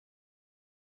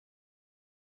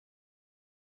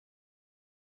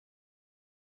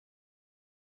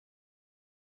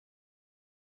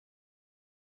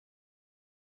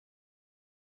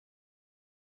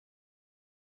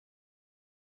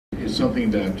it's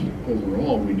something that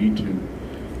overall we need to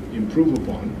improve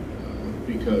upon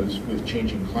because with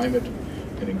changing climate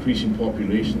and increasing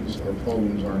populations, our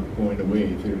problems aren't going away,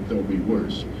 they'll be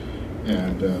worse.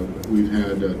 And we've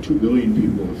had 2 billion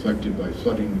people affected by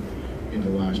flooding in the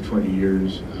last 20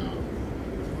 years,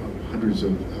 hundreds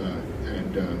of,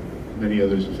 and many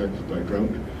others affected by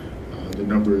drought. The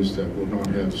numbers that will not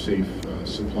have safe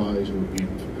supplies or be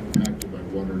impacted by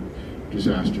water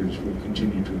disasters will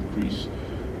continue to increase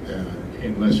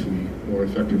unless we more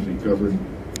effectively govern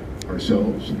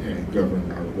ourselves and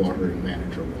govern our water and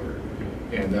manage our water.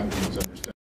 And that means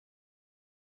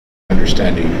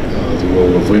understanding the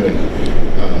role of women,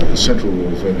 the central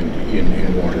role of women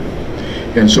in water.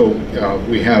 And so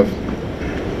we have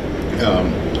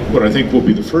what I think will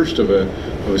be the first of a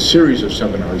series of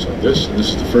seminars on this, and this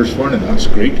is the first one, and that's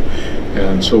great.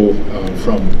 And so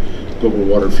from Global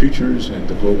Water Futures and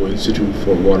the Global Institute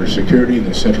for Water Security and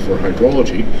the Center for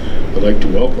Hydrology, I'd like to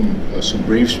welcome some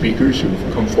brave speakers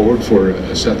who've come forward for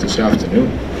a set this afternoon.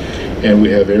 And we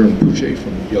have Erin Poochay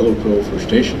from Yellow Quill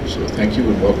First Nation, so thank you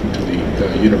and welcome to the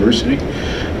university.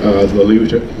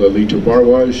 Lalita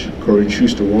Bharadwaj, Corinne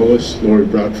Schuster-Wallace, Lori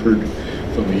Bradford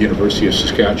from the University of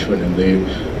Saskatchewan, and they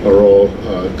are all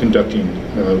conducting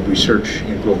research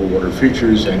in global water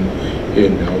futures and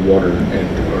in water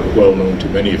and are well known to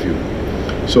many of you.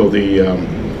 So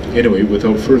anyway,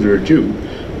 without further ado,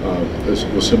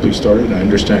 we'll simply start it. I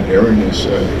understand Erin is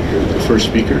the first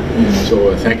speaker,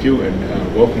 so thank you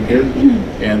and welcome here.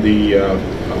 And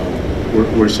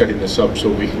we're setting this up so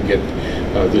we can get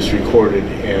this recorded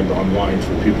and online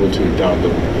for people to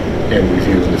download and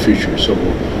review in the future. So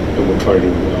we'll try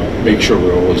to make sure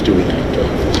we're always doing that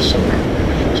for this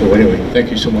seminar. So anyway,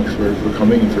 thank you so much for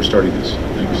coming and for starting this.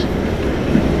 Thanks.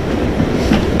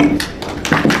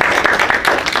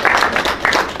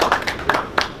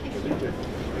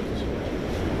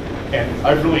 And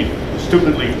I've really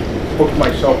stupidly booked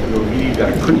myself into a meeting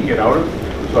that I couldn't get out of,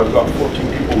 so I've got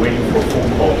 14 people waiting for a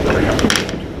phone call that I have to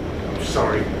get into. I'm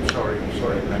sorry,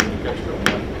 and I need to get to them.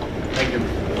 Thank you.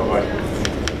 Bye-bye.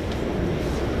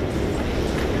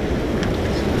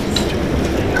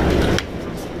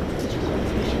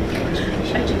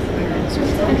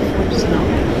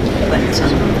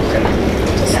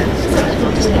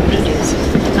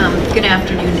 Good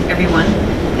afternoon, everyone,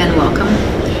 and welcome.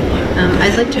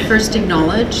 I'd like to first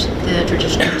acknowledge the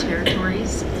traditional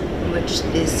territories in which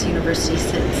this university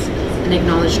sits and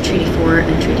acknowledge Treaty 4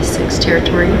 and Treaty 6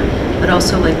 territory, but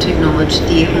also like to acknowledge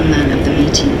the homeland of the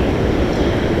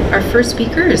Métis. Our first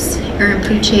speaker is Erin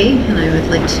Poochay, and I would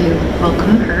like to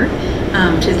welcome her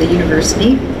to the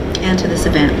university and to this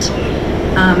event.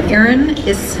 Erin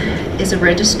is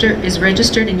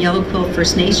registered in Yellow Quill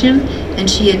First Nation, and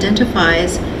she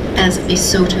identifies as a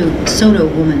Soto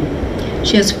woman.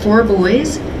 She has 4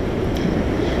 boys.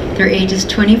 Their ages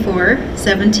 24,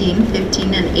 17,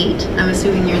 15, and 8. I'm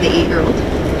assuming you're the 8-year-old.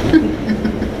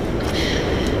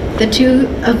 The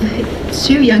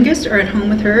two youngest are at home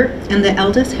with her, and the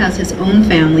eldest has his own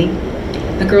family,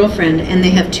 a girlfriend, and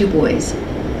they have 2 boys.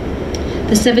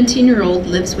 The 17-year-old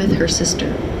lives with her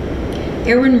sister.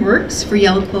 Erin works for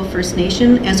Yellow Quill First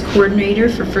Nation as coordinator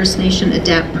for First Nation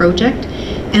ADAPT project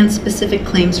and specific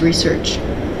claims research.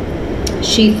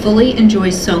 She fully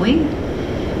enjoys sewing.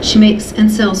 She makes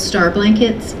and sells star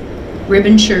blankets,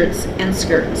 ribbon shirts, and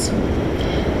skirts.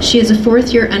 She is a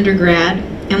 4th-year undergrad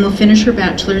and will finish her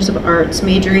Bachelor's of Arts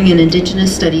majoring in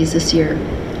Indigenous Studies this year.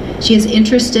 She is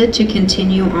interested to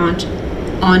continue on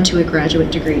to a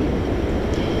graduate degree.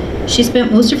 She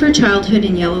spent most of her childhood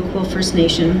in Yellow Quill First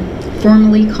Nation,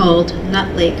 formerly called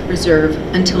Nut Lake Reserve,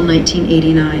 until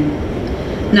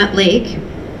 1989. Nut Lake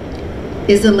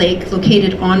is a lake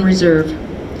located on reserve.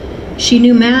 She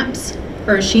knew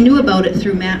about it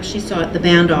through maps she saw at the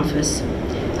band office.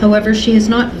 However, she has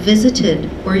not visited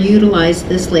or utilized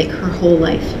this lake her whole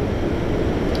life.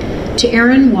 To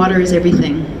Erin, water is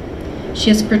everything.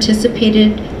 She has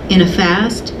participated in a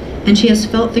fast, and she has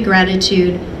felt the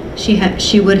gratitude she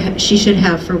should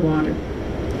have for water.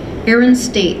 Erin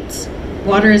states,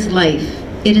 "Water is life.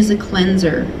 It is a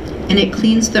cleanser, and it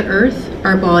cleans the earth,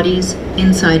 our bodies,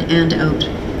 inside and out."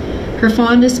 Her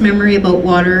fondest memory about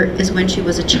water is when she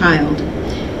was a child,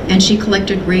 and she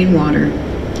collected rainwater.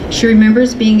 She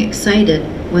remembers being excited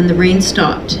when the rain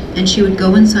stopped, and she would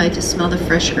go inside to smell the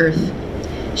fresh earth.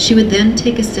 She would then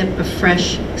take a sip of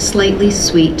fresh, slightly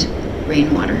sweet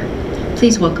rainwater.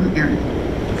 Please welcome Erin.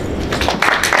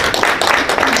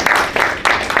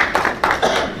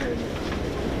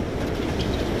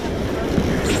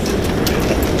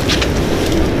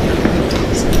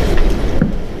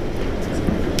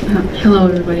 Hello,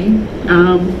 everybody.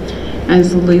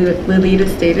 As Lalita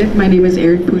stated, my name is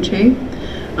Erin Poochay.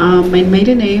 My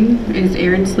maiden name is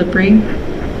Erin Slippery.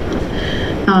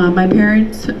 My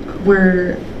parents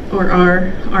were or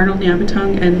are Arnold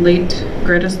Nyabatong and late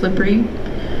Greta Slippery.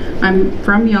 I'm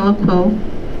from Yellow Quill,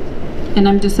 and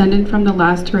I'm descendant from the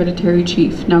last hereditary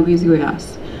chief,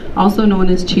 Naugizuyas, also known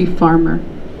as Chief Farmer.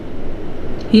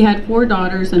 He had 4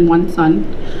 daughters and 1 son,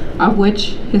 of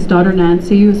which his daughter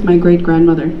Nancy was my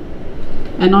great-grandmother.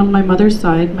 And on my mother's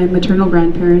side, my maternal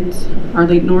grandparents are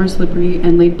late Nora Slippery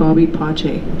and late Bobby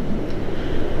Pache.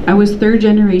 I was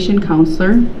 3rd-generation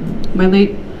counselor. My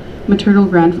late maternal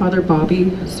grandfather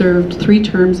Bobby served 3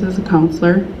 terms as a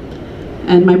counselor,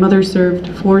 and my mother served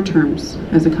 4 terms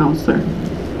as a counselor.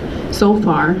 So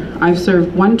far, I've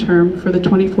served 1 term for the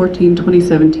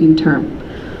 2014-2017 term.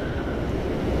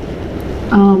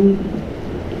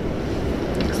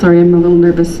 Sorry, I'm a little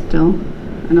nervous still.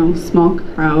 I know, small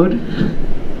crowd.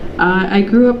 I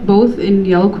grew up both in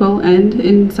Yellow Quill and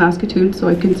in Saskatoon, so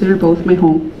I consider both my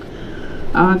home.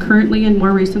 Currently and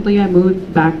more recently, I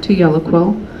moved back to Yellow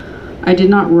Quill. I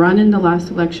did not run in the last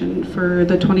election for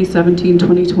the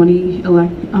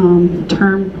 2017-2020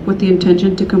 term with the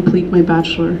intention to complete my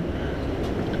Bachelor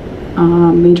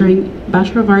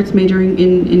of Arts majoring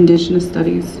in Indigenous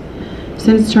Studies.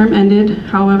 Since term ended,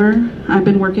 however, I've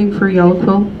been working for Yellow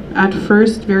Quill, at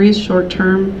first very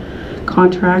short-term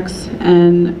contracts,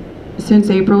 and since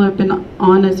April I've been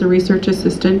on as a research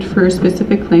assistant for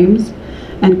specific claims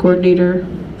and coordinator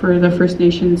for the First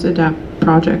Nations ADAPT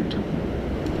project.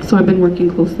 So I've been working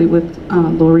closely with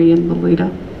Lori and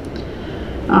Lalita.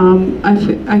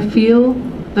 I feel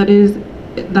that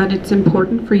it's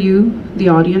important for you, the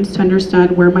audience, to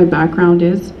understand where my background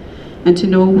is and to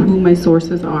know who my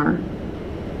sources are.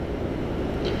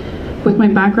 With my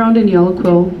background in Yellow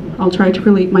Quill, I'll try to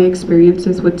relate my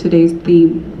experiences with today's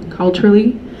theme.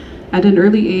 Culturally, at an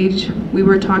early age, we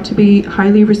were taught to be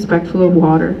highly respectful of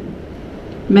water.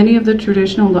 Many of the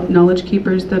traditional knowledge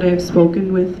keepers that I've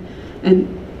spoken with and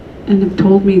have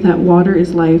told me that water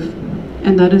is life,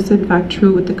 and that is in fact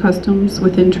true with the customs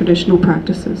within traditional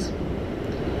practices.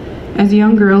 As a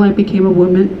young girl, becoming a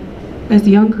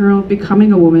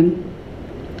woman,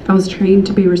 I was trained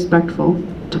to be respectful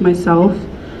to myself,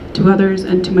 to others,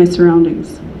 and to my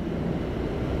surroundings.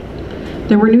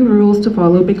 There were new rules to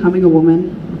follow becoming a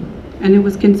woman, and it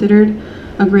was considered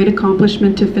a great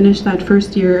accomplishment to finish that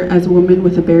first year as a woman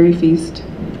with a berry feast.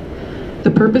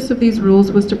 The purpose of these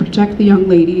rules was to protect the young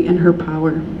lady and her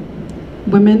power.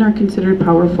 Women are considered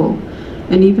powerful,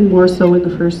 and even more so in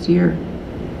the first year.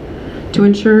 To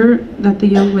ensure that the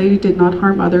young lady did not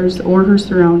harm others or her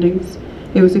surroundings,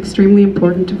 it was extremely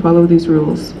important to follow these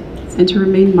rules and to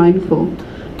remain mindful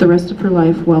the rest of her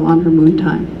life while on her moon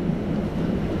time.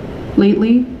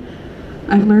 Lately,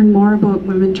 I've learned more about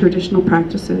women traditional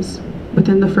practices.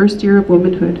 Within the first year of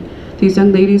womanhood, these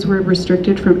young ladies were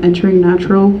restricted from entering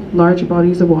natural, large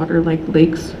bodies of water like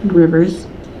lakes and rivers,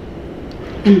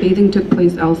 and bathing took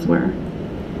place elsewhere.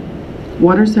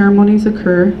 Water ceremonies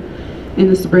occur in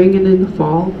the spring and in the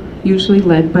fall, usually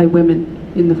led by women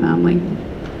in the family.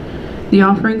 The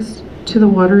offerings to the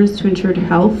water is to ensure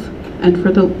health and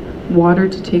for the water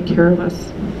to take care of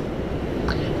us.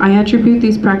 I attribute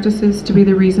these practices to be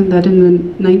the reason that in the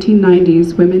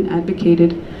 1990s, women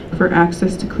advocated for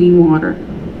access to clean water.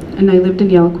 And I lived in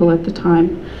Yellow Quill at the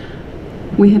time.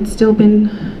 We had still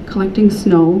been collecting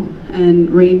snow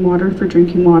and rainwater for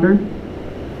drinking water,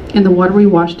 and the water we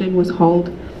washed in was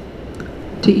hauled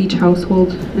to each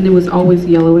household, and it was always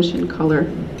yellowish in color.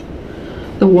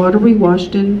 The water we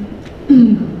washed in,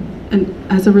 and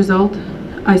as a result,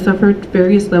 I suffered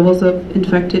various levels of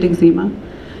infected eczema,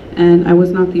 and I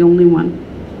was not the only one.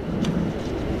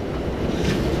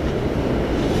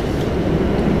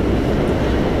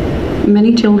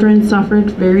 Many children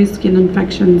suffered various skin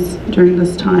infections during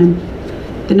this time.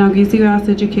 The Naugizuyas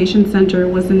Education Center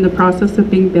was in the process of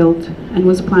being built and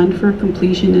was planned for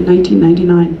completion in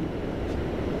 1999.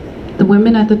 The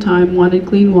women at the time wanted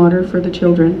clean water for the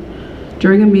children.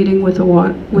 During a meeting with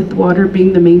water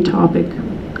being the main topic,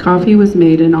 coffee was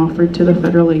made and offered to the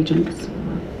federal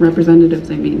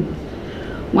representatives.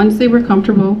 Once they were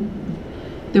comfortable,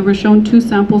 they were shown 2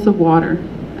 samples of water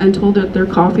and told that their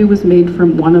coffee was made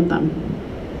from one of them.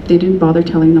 They didn't bother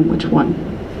telling them which one.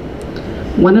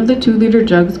 One of the 2-liter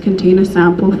jugs contained a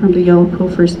sample from the Yellow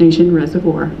Quill First Nation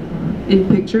reservoir. In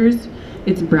pictures,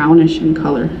 it's brownish in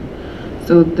color,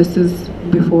 so this is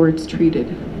before it's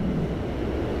treated.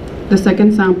 The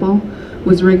second sample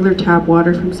was regular tap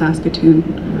water from Saskatoon,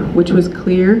 which was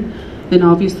clear and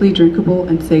obviously drinkable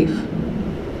and safe.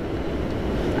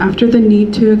 After the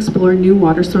need to explore new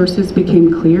water sources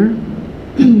became clear,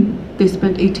 they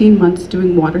spent 18 months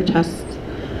doing water tests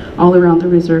all around the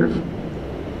reserve.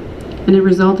 And it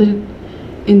resulted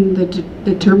in the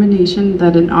determination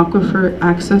that an aquifer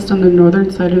accessed on the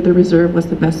northern side of the reserve was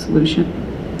the best solution.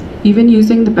 Even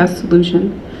using the best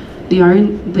solution, the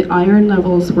iron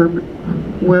levels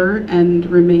were and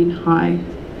remain high.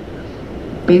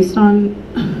 Based on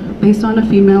a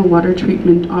female water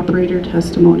treatment operator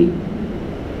testimony.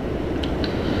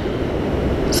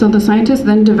 So the scientists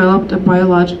then developed a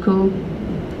biological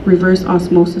reverse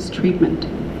osmosis treatment.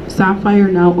 Sapphire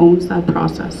now owns that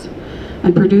process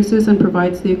and produces and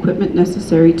provides the equipment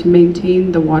necessary to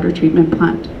maintain the water treatment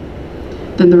plant.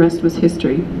 Then the rest was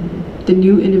history. The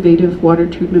new innovative water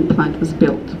treatment plant was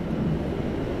built.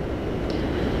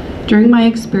 During my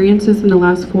experiences in the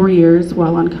last 4 years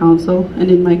while on council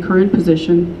and in my current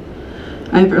position,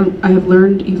 I have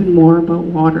learned even more about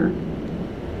water.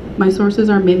 My sources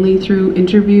are mainly through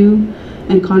interview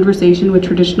and conversation with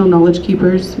traditional knowledge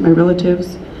keepers, my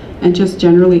relatives, and just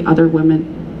generally other women.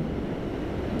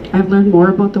 I've learned more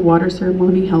about the water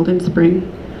ceremony held in spring,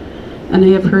 and I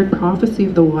have heard prophecy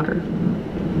of the water.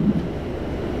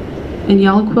 In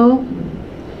Yellowquill,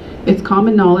 it's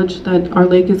common knowledge that our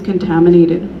lake is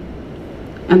contaminated,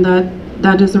 and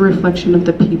that is a reflection of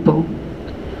the people.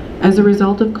 As a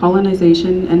result of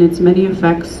colonization and its many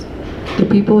effects, the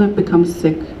people have become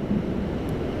sick.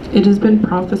 It has been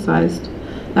prophesied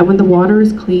that when the water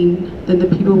is clean, then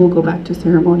the people will go back to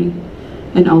ceremony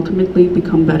and ultimately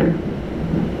become better.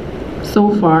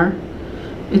 So far,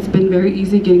 it's been very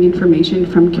easy getting information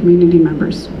from community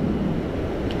members.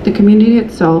 The community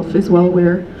itself is well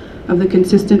aware of the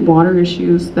consistent water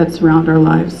issues that surround our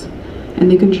lives,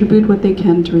 and they contribute what they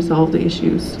can to resolve the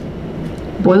issues.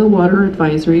 Boil water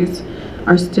advisories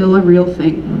are still a real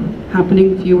thing,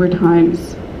 happening fewer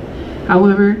times.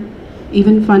 However,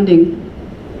 even funding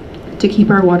to keep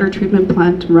our water treatment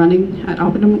plant running at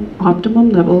optimum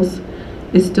levels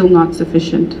is still not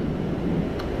sufficient.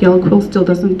 Yellowquill still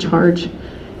doesn't charge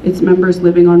its members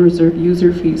living on reserve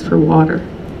user fees for water,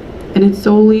 and it's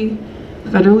solely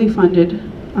federally funded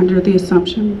under the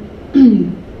assumption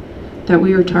that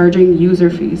we are charging user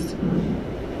fees.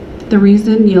 The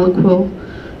reason Yellowquill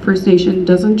First Nation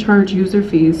doesn't charge user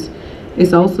fees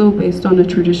is also based on a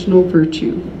traditional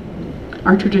virtue.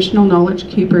 Our traditional knowledge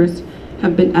keepers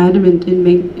have been adamant in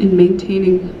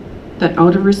maintaining that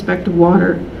out of respect of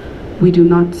water, we do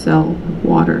not sell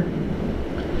water.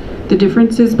 The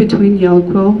differences between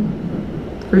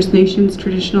Yellowquill, First Nations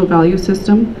traditional value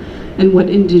system, and what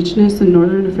Indigenous and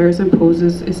Northern Affairs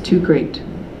imposes is too great.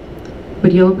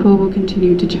 But Yellowquill will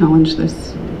continue to challenge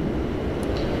this.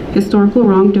 Historical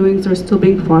wrongdoings are still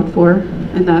being fought for,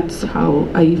 and that's how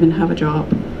I even have a job.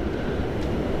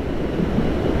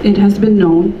 It has been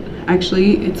known,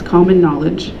 actually it's common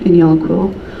knowledge in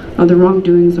Yellowquill, of the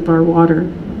wrongdoings of our water.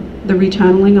 The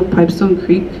rechanneling of Pipestone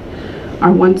Creek,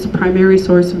 our once primary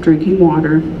source of drinking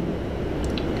water,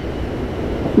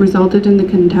 resulted in the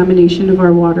contamination of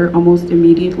our water almost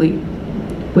immediately,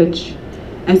 which,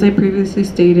 as I previously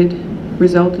stated,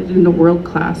 resulted in a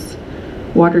world-class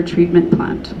water treatment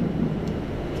plant.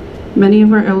 Many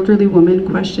of our elderly women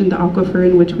questioned the aquifer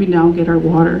in which we now get our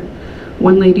water.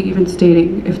 One lady even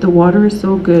stating, if the water is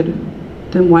so good,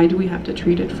 then why do we have to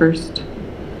treat it first?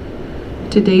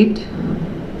 To date,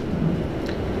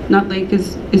 Nut Lake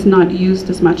is not used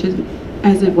as much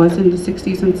as it was in the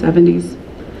 60s and 70s,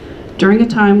 during a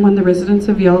time when the residents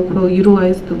of Yellowquill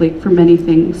utilized the lake for many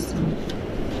things.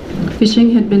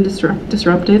 Fishing had been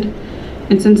disrupted,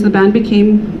 and since the band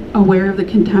became aware of the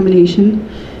contamination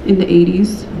in the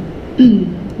 80s,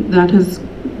 that has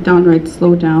downright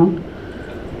slowed down.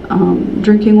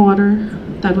 Drinking water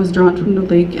that was drawn from the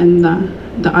lake and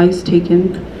the ice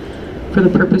taken for the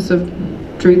purpose of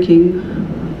drinking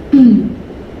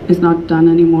is not done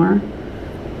anymore.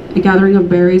 A gathering of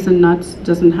berries and nuts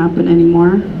doesn't happen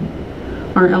anymore.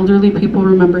 Our elderly people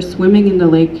remember swimming in the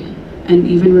lake and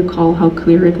even recall how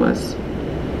clear it was.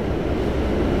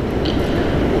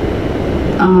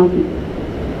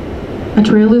 A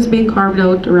trail is being carved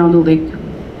out around the lake,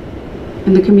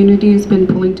 and the community has been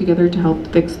pulling together to help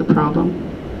fix the problem.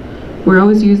 We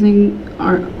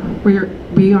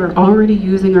are already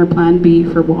using our Plan B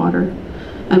for water.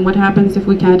 And what happens if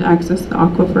we can't access the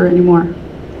aquifer anymore?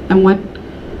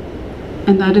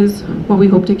 And that is what we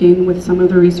hope to gain with some of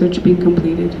the research being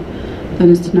completed. That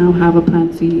is to now have a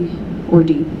Plan C or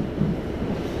D.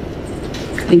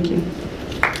 Thank you.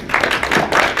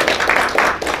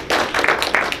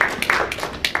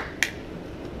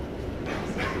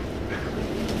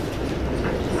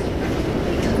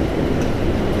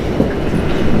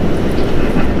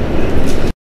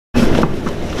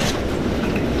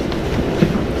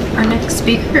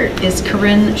 speaker is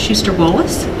Corinne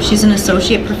Schuster-Wallace. She's an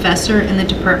associate professor in the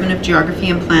Department of Geography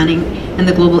and Planning and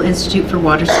the Global Institute for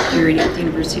Water Security at the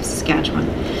University of Saskatchewan.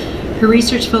 Her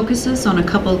research focuses on a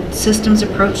coupled systems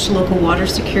approach to local water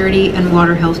security and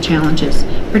water health challenges,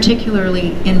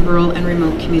 particularly in rural and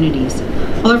remote communities.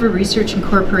 All of her research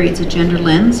incorporates a gender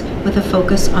lens with a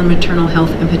focus on maternal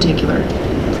health in particular.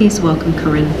 Please welcome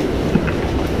Corinne.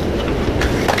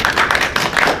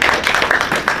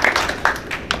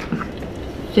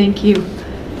 Thank you,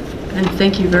 and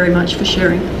thank you very much for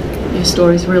sharing your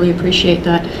stories. Really appreciate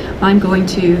that. I'm going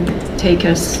to take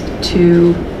us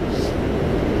to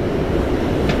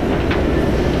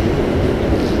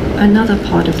another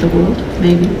part of the world,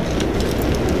 maybe.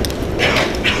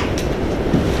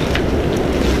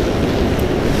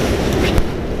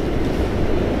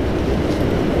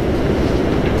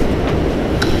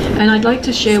 And I'd like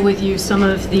to share with you some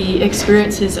of the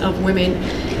experiences of women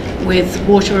with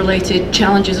water-related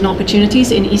challenges and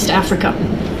opportunities in East Africa,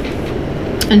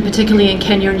 and particularly in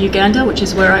Kenya and Uganda, which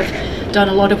is where I've done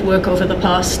a lot of work over the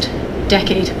past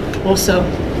decade or so.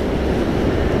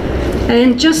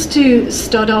 And just to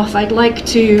start off, I'd like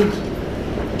to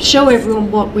show everyone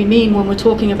what we mean when we're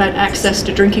talking about access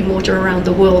to drinking water around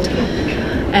the world.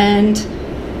 And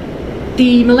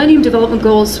the Millennium Development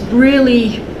Goals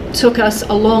really took us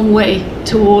a long way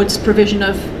towards provision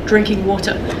of drinking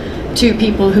water to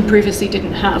people who previously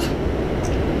didn't have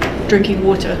drinking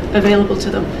water available to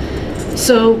them.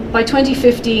 So by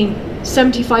 2015,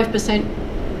 75%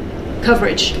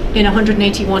 coverage in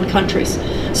 181 countries.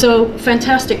 So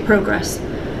fantastic progress.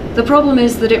 The problem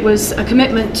is that it was a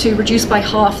commitment to reduce by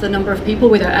half the number of people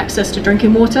without access to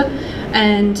drinking water,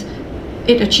 and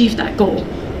it achieved that goal.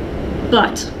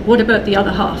 But what about the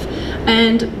other half?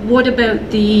 And what about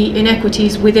the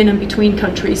inequities within and between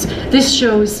countries? This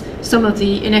shows some of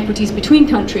the inequities between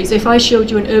countries. If I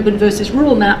showed you an urban versus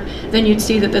rural map, then you'd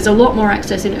see that there's a lot more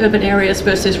access in urban areas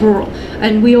versus rural.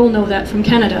 And we all know that from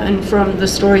Canada and from the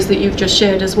stories that you've just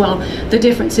shared as well. The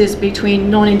differences between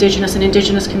non-Indigenous and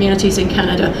Indigenous communities in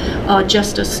Canada are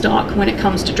just as stark when it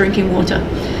comes to drinking water.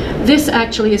 This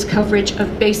actually is coverage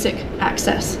of basic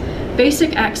access.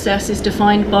 Basic access is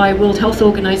defined by World Health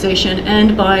Organization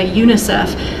and by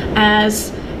UNICEF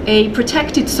as a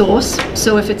protected source.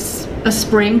 So if it's a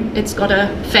spring, it's got a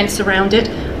fence around it,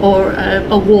 or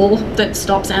a wall that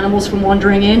stops animals from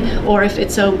wandering in, or if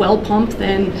it's a well pump,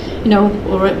 then, you know,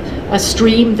 or a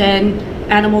stream, then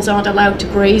animals aren't allowed to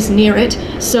graze near it.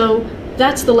 So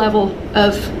that's the level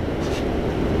of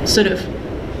sort of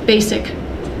basic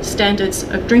standards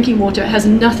of drinking water. It has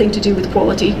nothing to do with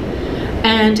quality.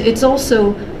 And it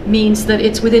also means that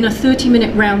it's within a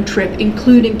 30-minute round trip,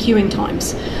 including queuing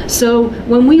times. So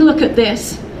when we look at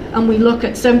this, and we look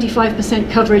at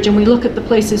 75% coverage, and we look at the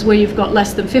places where you've got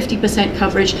less than 50%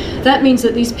 coverage, that means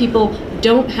that these people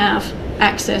don't have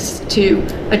access to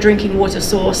a drinking water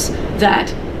source that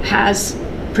has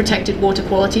protected water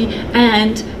quality,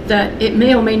 and that it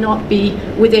may or may not be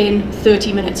within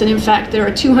 30 minutes. And in fact, there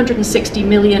are 260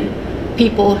 million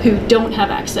people who don't have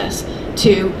access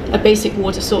to a basic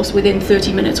water source within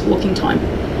 30 minutes walking time.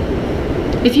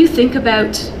 If you think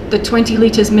about the 20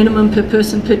 litres minimum per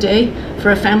person per day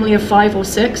for a family of 5 or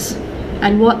 6,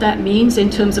 and what that means in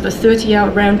terms of a 30-hour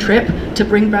round trip to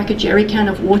bring back a jerry can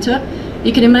of water,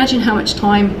 you can imagine how much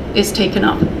time is taken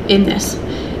up in this.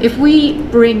 If we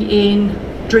bring in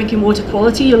drinking water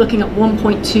quality, you're looking at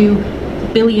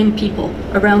 1.2 billion people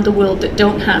around the world that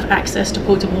don't have access to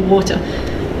potable water.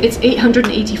 It's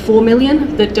 884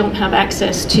 million that don't have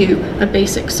access to a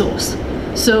basic source.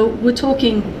 So we're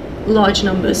talking large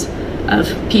numbers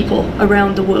of people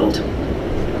around the world.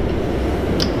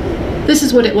 This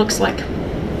is what it looks like.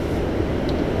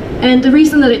 And the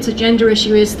reason that it's a gender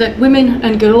issue is that women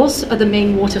and girls are the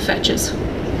main water fetchers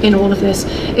in all of this.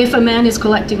 If a man is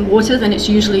collecting water, then it's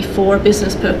usually for a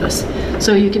business purpose.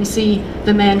 So you can see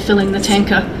the man filling the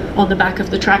tanker on the back of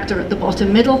the tractor at the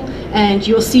bottom middle, and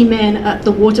you'll see men at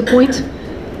the water point,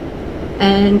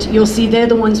 and you'll see they're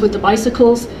the ones with the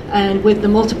bicycles and with the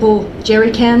multiple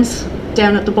jerry cans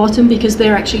down at the bottom, because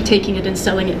they're actually taking it and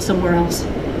selling it somewhere else.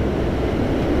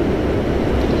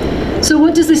 So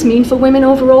what does this mean for women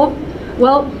overall?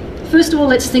 Well, first of all,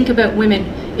 let's think about women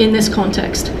in this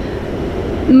context.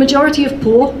 The majority of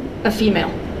poor are female.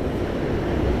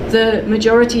 The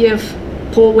majority of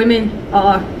poor women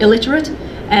are illiterate,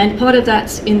 and part of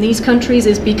that in these countries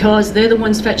is because they're the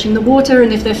ones fetching the water,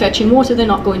 and if they're fetching water, they're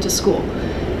not going to school.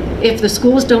 If the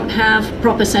schools don't have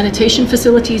proper sanitation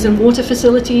facilities and water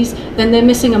facilities, then they're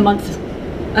missing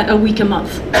a week a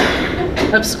month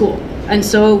of school. And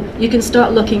so you can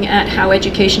start looking at how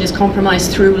education is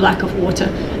compromised through lack of water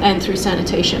and through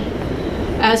sanitation.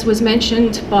 as was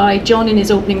mentioned by John in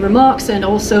his opening remarks, and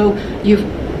also you've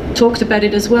talked about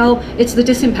it as well, it's the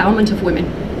disempowerment of women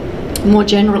more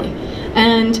generally,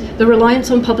 and the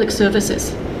reliance on public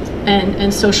services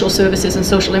and social services and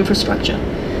social infrastructure.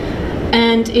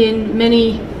 And in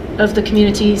many of the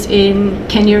communities in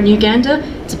Kenya and Uganda,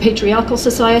 it's a patriarchal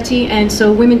society, and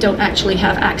so women don't actually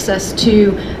have access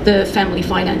to the family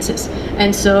finances.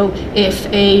 And so if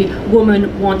a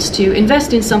woman wants to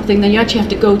invest in something, then you actually have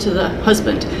to go to the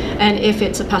husband. And if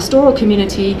it's a pastoral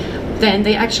community, then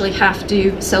they actually have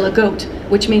to sell a goat,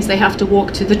 which means they have to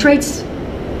walk to the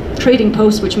trading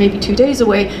post, which may be 2 days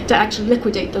away, to actually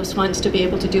liquidate those funds to be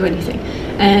able to do anything.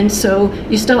 And so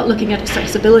you start looking at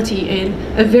accessibility in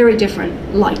a very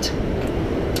different light.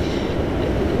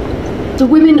 The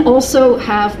women also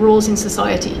have roles in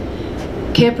society.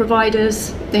 Care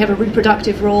providers, they have a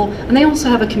reproductive role, and they also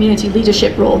have a community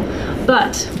leadership role.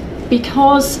 But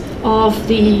because of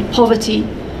the poverty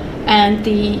and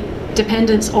the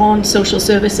dependence on social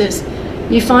services,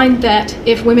 you find that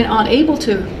if women aren't able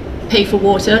to pay for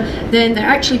water, then they're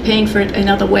actually paying for it in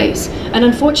other ways. And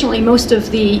unfortunately, most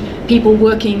of the people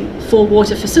working for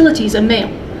water facilities are male.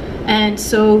 And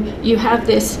so you have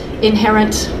this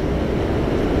inherent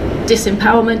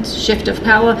disempowerment, shift of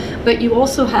power, but you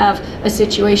also have a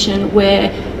situation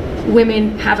where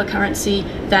women have a currency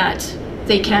that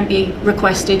they can be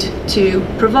requested to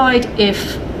provide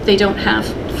if they don't have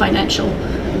financial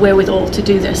wherewithal to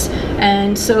do this.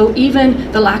 And so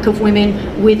even the lack of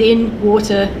women within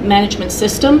water management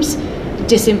systems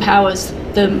disempowers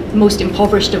the most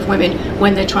impoverished of women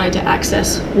when they're trying to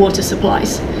access water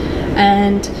supplies.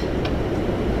 And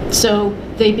so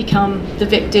they become the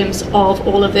victims of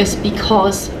all of this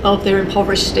because of their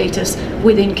impoverished status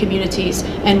within communities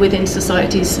and within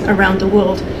societies around the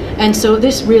world. And so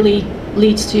this really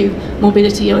leads to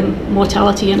morbidity and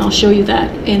mortality, and I'll show you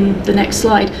that in the next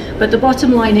slide. But the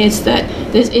bottom line is that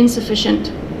there's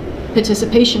insufficient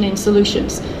participation in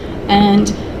solutions. And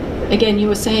again, you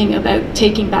were saying about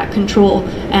taking back control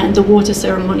and the water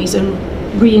ceremonies and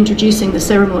reintroducing the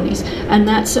ceremonies, and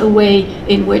that's a way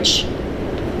in which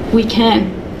we can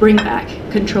bring back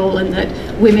control, and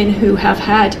that women who have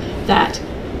had that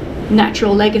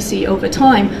natural legacy over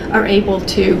time are able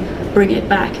to bring it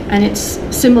back. And it's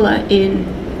similar in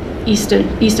East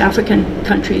African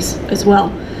countries as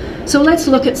well. So let's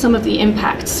look at some of the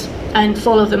impacts and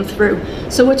follow them through.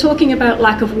 So we're talking about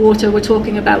lack of water, we're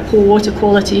talking about poor water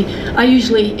quality. I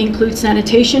usually include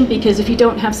sanitation, because if you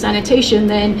don't have sanitation,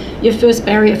 then your first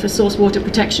barrier for source water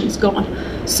protection is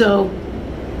gone. So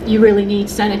you really need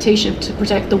sanitation to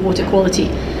protect the water quality.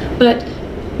 But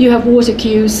you have water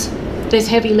queues, there's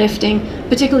heavy lifting,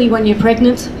 particularly when you're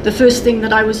pregnant. The first thing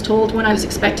that I was told when I was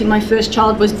expecting my first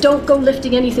child was, don't go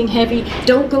lifting anything heavy,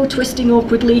 don't go twisting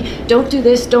awkwardly, don't do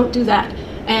this, don't do that.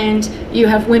 And you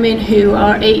have women who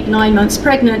are 8-9 months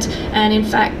pregnant, and in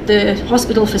fact the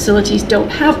hospital facilities don't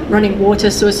have running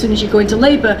water, so as soon as you go into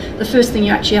labor, the first thing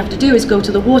you actually have to do is go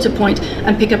to the water point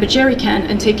and pick up a jerry can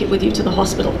and take it with you to the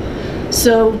hospital.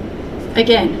 So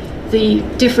again, the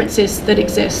differences that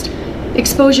exist.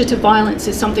 Exposure to violence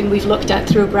is something we've looked at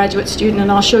through a graduate student,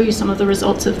 and I'll show you some of the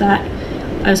results of that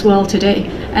as well today.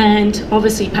 And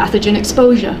obviously pathogen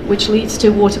exposure, which leads to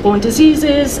waterborne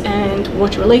diseases and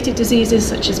water-related diseases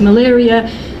such as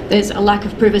malaria. There's a lack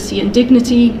of privacy and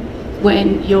dignity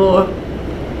when you're,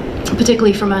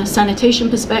 particularly from a sanitation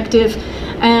perspective,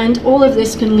 and all of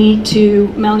this can lead to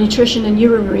malnutrition and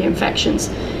urinary infections.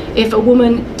 If a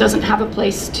woman doesn't have a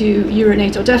place to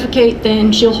urinate or defecate,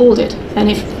 then she'll hold it. And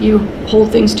if you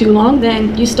hold things too long,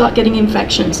 then you start getting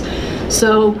infections.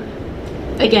 So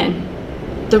again,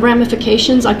 the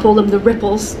ramifications, I call them the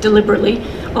ripples deliberately,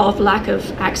 of lack of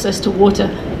access to water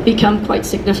become quite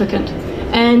significant.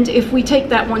 And if we take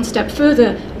that one step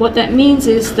further, what that means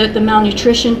is that the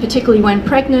malnutrition, particularly when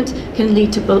pregnant, can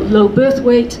lead to low birth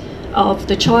weight of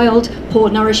the child. Poor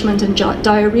nourishment and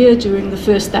diarrhea during the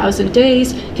first 1,000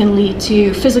 days can lead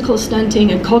to physical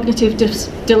stunting and cognitive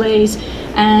delays,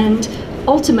 and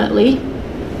ultimately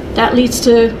that leads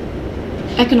to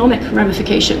economic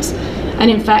ramifications.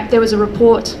 And in fact, there was a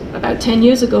report about 10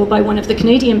 years ago by one of the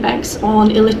Canadian banks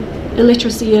on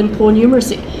illiteracy and poor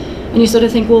numeracy. And you sort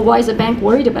of think, well, why is a bank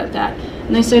worried about that?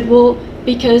 And they said, well,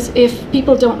 because if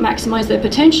people don't maximize their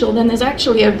potential, then there's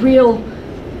actually a real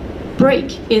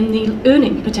break in the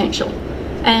earning potential.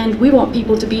 And we want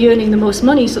people to be earning the most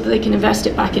money so that they can invest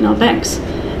it back in our banks.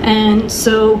 And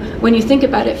so when you think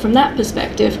about it from that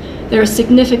perspective, there are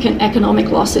significant economic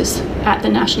losses at the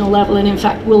national level. And in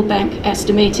fact, World Bank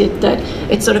estimated that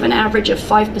it's sort of an average of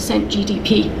 5%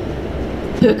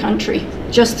 GDP per country,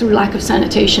 just through lack of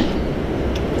sanitation.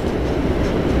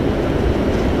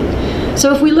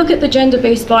 So if we look at the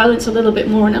gender-based violence a little bit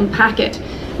more and unpack it,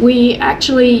 we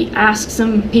actually asked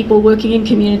some people working in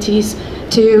communities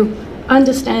to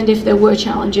understand if there were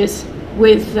challenges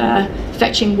with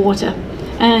fetching water.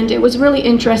 And it was really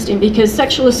interesting because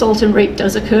sexual assault and rape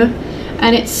does occur,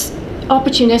 and it's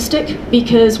opportunistic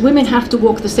because women have to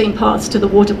walk the same paths to the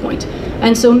water point,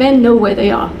 and so men know where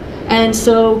they are. And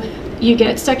so you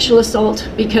get sexual assault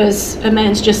because a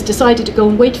man's just decided to go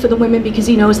and wait for the women because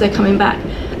he knows they're coming back.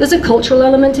 There's a cultural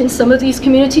element in some of these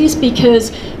communities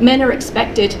because men are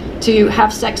expected to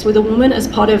have sex with a woman as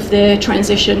part of their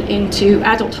transition into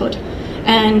adulthood.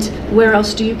 And where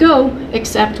else do you go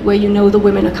except where you know the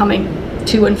women are coming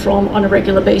to and from on a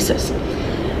regular basis.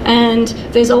 And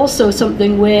there's also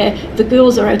something where the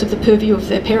girls are out of the purview of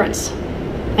their parents.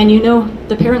 And you know,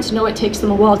 the parents know it takes them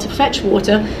a while to fetch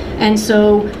water, and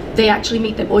so they actually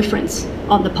meet their boyfriends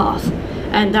on the path.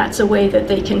 And that's a way that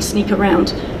they can sneak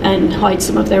around and hide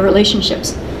some of their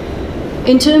relationships.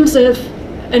 In terms of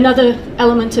another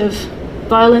element of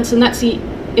violence, and that's the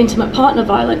intimate partner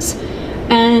violence.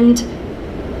 And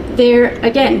there,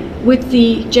 again, with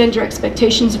the gender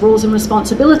expectations, roles and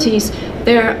responsibilities,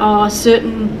 there are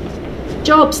certain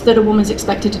jobs that a woman's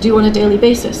expected to do on a daily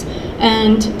basis.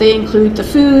 And they include the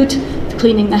food,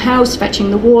 cleaning the house, fetching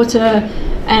the water,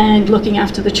 and looking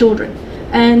after the children.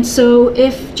 And so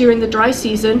if during the dry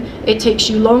season it takes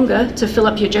you longer to fill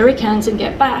up your jerry cans and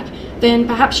get back, then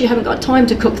perhaps you haven't got time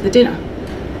to cook the dinner.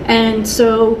 And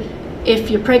so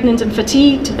if you're pregnant and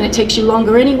fatigued and it takes you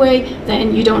longer anyway,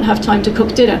 then you don't have time to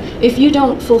cook dinner. If you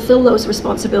don't fulfill those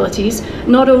responsibilities,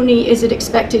 not only is it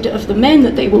expected of the men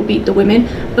that they will beat the women,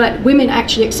 but women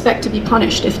actually expect to be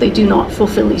punished if they do not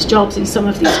fulfill these jobs in some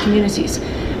of these communities.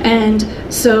 And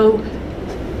so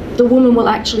the woman will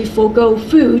actually forego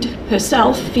food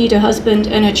herself, feed her husband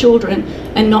and her children,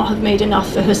 and not have made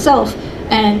enough for herself.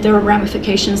 And there are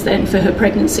ramifications then for her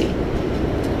pregnancy.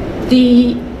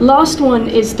 The last one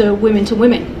is the women to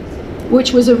women,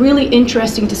 which was a really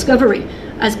interesting discovery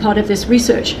as part of this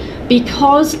research.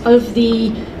 Because of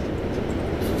the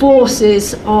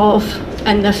forces of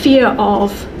and the fear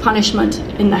of punishment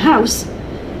in the house,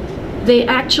 they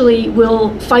actually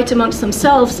will fight amongst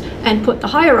themselves and put the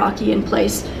hierarchy in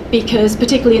place, because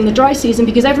particularly in the dry season,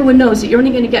 because everyone knows that you're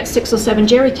only going to get 6 or 7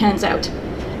 jerry cans out.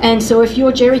 And so if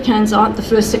your jerry cans aren't the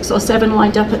first 6 or 7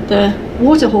 lined up at the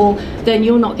water hole, then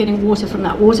you're not getting water from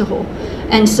that water hole.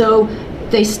 And so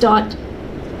they start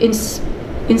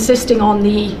insisting on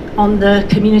the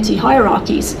community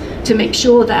hierarchies to make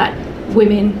sure that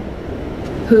women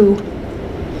who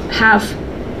have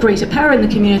greater power in the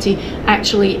community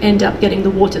actually end up getting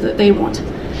the water that they want.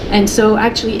 And so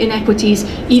actually inequities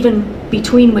even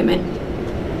between women.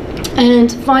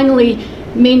 And finally,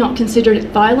 may not consider it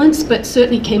violence, but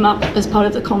certainly came up as part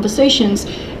of the conversations,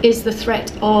 is the threat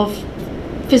of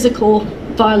physical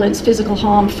violence, physical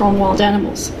harm from wild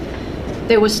animals.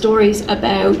 There were stories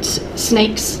about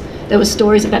snakes, there were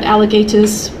stories about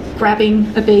alligators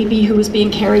grabbing a baby who was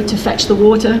being carried to fetch the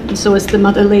water, and so as the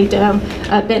mother lay down,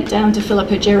 bent down to fill up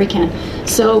her jerry can.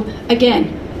 So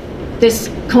again, this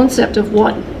concept of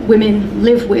what women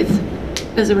live with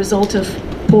as a result of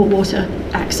poor water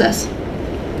access.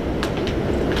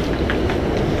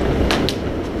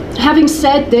 Having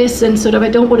said this, and sort of I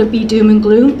don't want to be doom and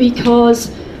gloom,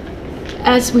 because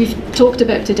as we've talked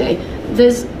about today,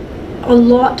 there's a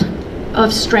lot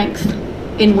of strength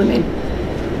in women.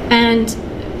 And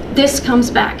this comes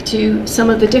back to some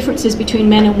of the differences between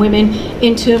men and women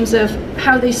in terms of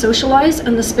how they socialize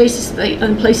and the spaces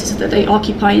and places that they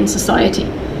occupy in society.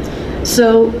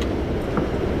 So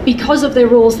because of their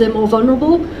roles, they're more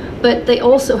vulnerable, but they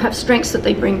also have strengths that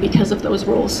they bring because of those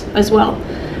roles as well.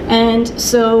 And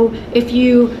so if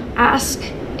you ask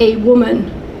a woman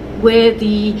where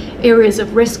the areas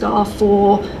of risk are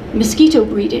for mosquito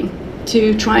breeding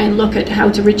to try and look at how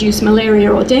to reduce malaria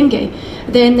or dengue,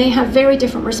 then they have very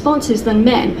different responses than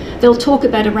men. They'll talk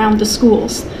about around the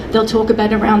schools, they'll talk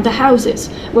about around the houses,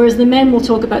 whereas the men will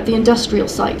talk about the industrial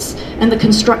sites and the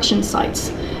construction sites.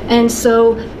 And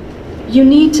so you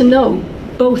need to know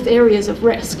both areas of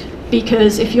risk,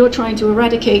 because if you're trying to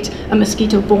eradicate a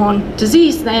mosquito-borne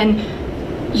disease, then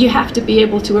you have to be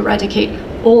able to eradicate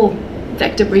all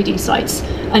vector breeding sites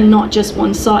and not just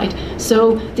one side.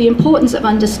 So the importance of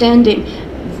understanding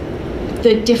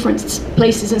the different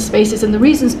places and spaces and the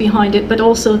reasons behind it, but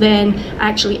also then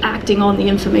actually acting on the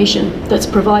information that's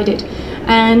provided.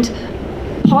 And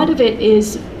part of it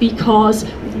is because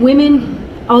women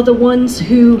are the ones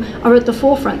who are at the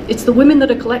forefront. It's the women that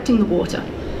are collecting the water.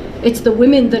 It's the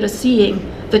women that are seeing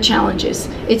the challenges.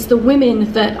 It's the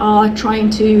women that are trying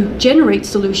to generate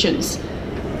solutions.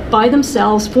 by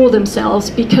themselves, for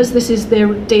themselves, because this is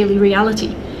their daily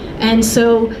reality. And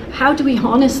so how do we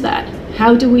harness that?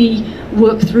 How do we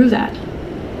work through that?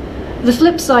 The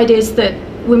flip side is that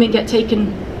women get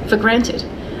taken for granted.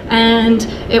 And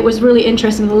it was really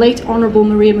interesting. The late Honourable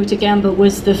Maria Mutagamba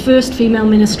was the first female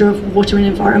Minister of Water and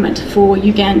Environment for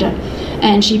Uganda.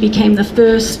 And she became the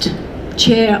first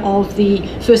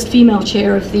female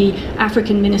chair of the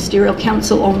African Ministerial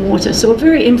Council on Water. So a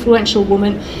very influential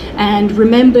woman, and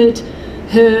remembered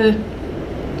her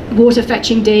water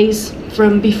fetching days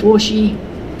from before she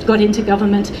got into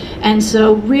government, and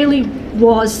so really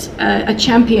was a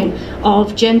champion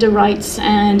of gender rights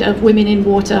and of women in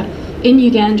water in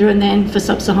Uganda and then for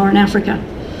sub-Saharan Africa.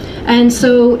 And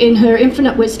so in her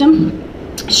infinite wisdom,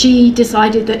 she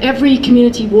decided that every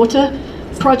community water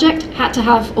project had to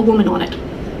have a woman on it.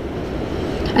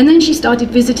 And then she started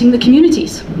visiting the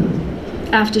communities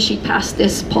after she passed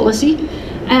this policy,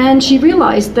 and she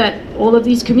realized that all of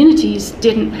these communities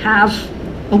didn't have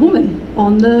a woman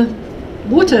on the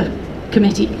water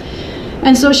committee.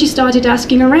 And so she started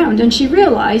asking around, and she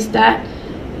realized that,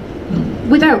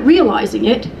 without realizing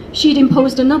it, she'd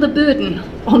imposed another burden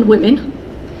on women.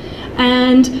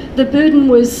 And the burden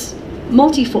was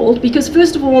multifold, because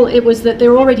first of all, it was that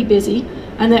they're already busy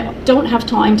and they don't have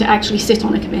time to actually sit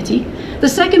on a committee. The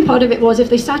second part of it was, if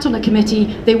they sat on a committee,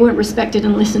 they weren't respected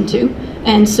and listened to.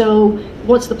 And so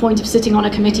what's the point of sitting on a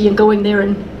committee and going there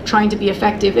and trying to be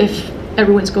effective if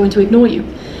everyone's going to ignore you?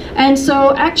 And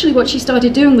so actually what she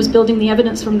started doing was building the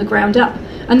evidence from the ground up.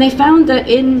 And they found that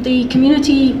in the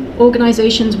community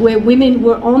organizations where women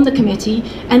were on the committee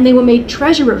and they were made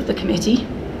treasurer of the committee,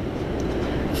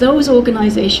 those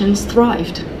organizations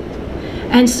thrived.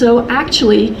 And so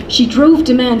actually she drove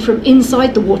demand from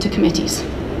inside the water committees,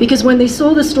 because when they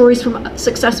saw the stories from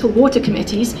successful water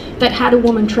committees that had a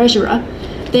woman treasurer,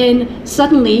 then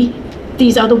suddenly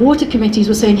these other water committees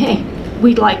were saying, hey,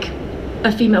 we'd like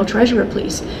a female treasurer,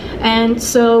 please. And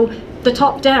so the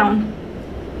top down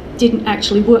didn't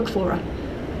actually work for her.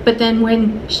 But then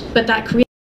but that created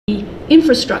the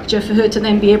infrastructure for her to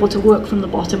then be able to work from the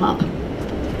bottom up.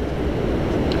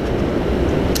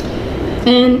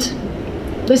 And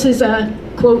this is a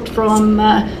quote from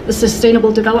the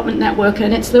Sustainable Development Network,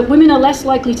 and it's that women are less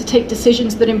likely to take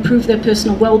decisions that improve their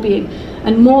personal well-being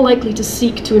and more likely to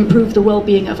seek to improve the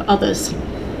well-being of others.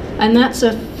 And that's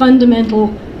a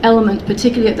fundamental element,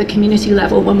 particularly at the community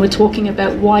level, when we're talking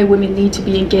about why women need to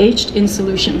be engaged in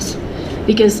solutions,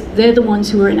 because they're the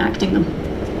ones who are enacting them.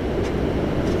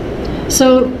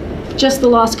 So just the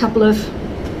last couple of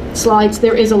slides,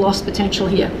 there is a lost potential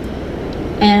here.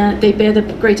 And they bear the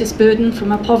greatest burden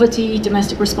from our poverty,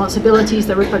 domestic responsibilities,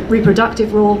 their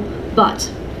reproductive role,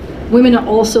 but women are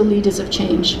also leaders of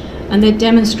change, and they're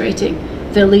demonstrating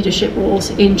their leadership roles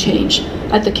in change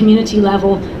at the community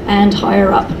level and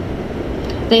higher up.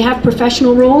 They have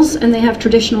professional roles and they have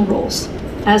traditional roles,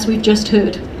 as we've just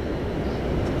heard.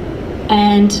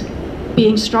 And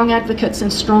being strong advocates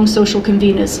and strong social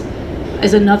conveners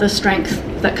is another strength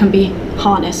that can be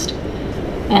harnessed.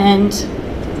 And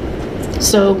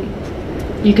so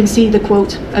you can see the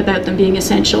quote about them being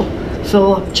essential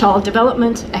for child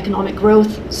development, economic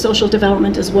growth, social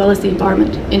development, as well as the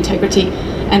environment integrity.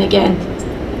 And again,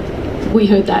 we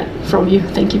heard that from you.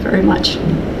 Thank you very much.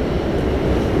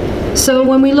 So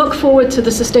when we look forward to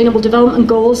the Sustainable Development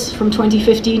Goals from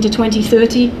 2015 to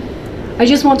 2030, I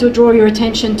just want to draw your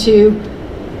attention to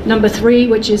number 3,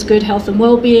 which is good health and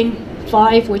well-being,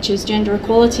 5, which is gender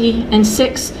equality, and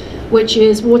 6, which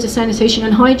is water sanitation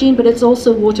and hygiene, but it's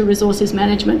also water resources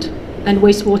management and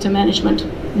wastewater management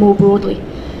more broadly.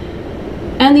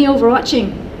 And the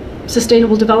overarching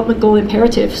Sustainable Development Goal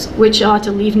imperatives, which are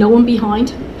to leave no one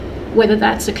behind, whether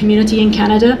that's a community in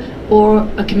Canada or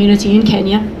a community in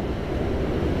Kenya,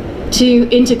 to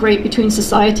integrate between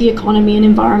society, economy, and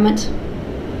environment,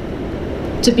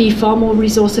 to be far more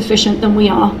resource efficient than we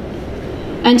are,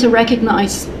 and to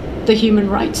recognize the human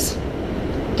rights.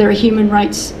 There are human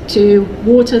rights to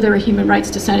water, there are human rights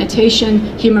to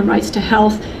sanitation, human rights to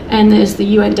health, and there's the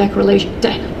UN Declaration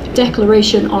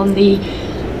on the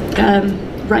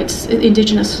rights,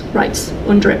 Indigenous rights,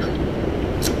 UNDRIP.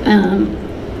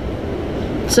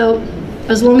 So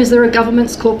as long as there are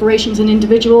governments, corporations, and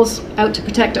individuals out to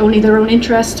protect only their own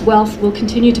interests, wealth will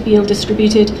continue to be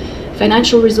ill-distributed,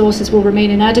 financial resources will remain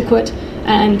inadequate,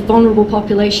 and vulnerable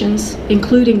populations,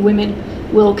 including women,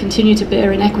 will continue to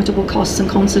bear inequitable costs and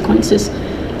consequences.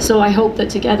 So I hope that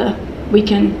together we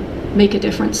can make a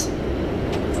difference.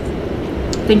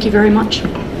 Thank you very much.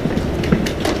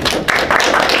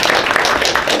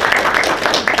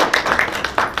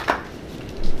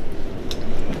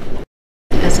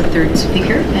 As a third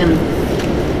speaker,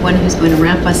 and one who's going to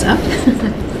wrap us up.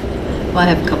 Well, I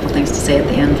have a couple things to say at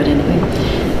the end, but anyway.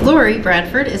 Lori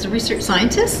Bradford is a research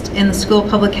scientist in the School of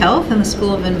Public Health and the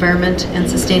School of Environment and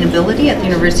Sustainability at the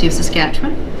University of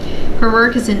Saskatchewan. Her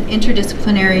work is in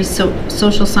interdisciplinary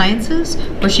social sciences,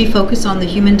 where she focuses on the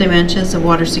human dimensions of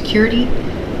water security,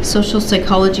 social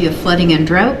psychology of flooding and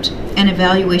drought, and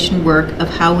evaluation work of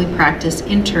how we practice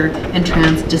inter- and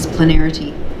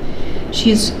transdisciplinarity.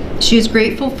 She is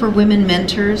grateful for women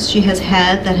mentors she has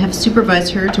had that have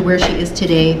supervised her to where she is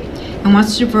today, and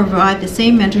wants to provide the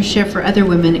same mentorship for other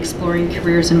women exploring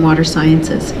careers in water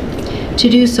sciences. To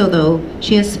do so, though,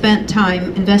 she has spent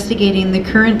time investigating the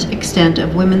current extent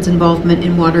of women's involvement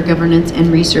in water governance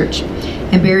and research,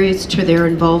 and barriers to their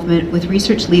involvement with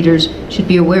research leaders should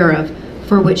be aware of,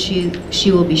 for which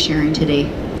she will be sharing today.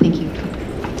 Thank you.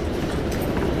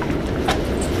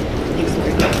 Thanks,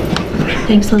 Lori.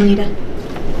 Thanks, Lalita.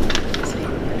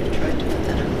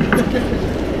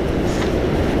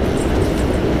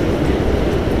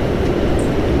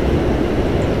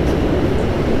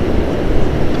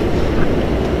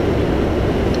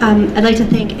 I'd like to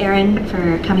thank Erin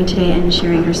for coming today and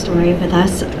sharing her story with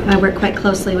us. I work quite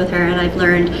closely with her, and I've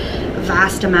learned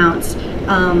vast amounts.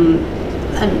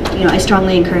 And I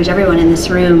strongly encourage everyone in this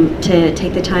room to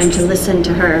take the time to listen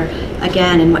to her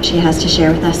again and what she has to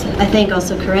share with us. I thank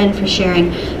also Corinne for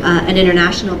sharing an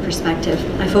international perspective.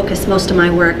 I focus most of my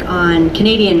work on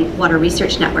Canadian water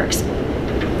research networks.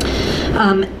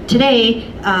 Today,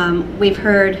 we've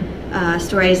heard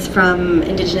stories from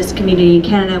Indigenous community in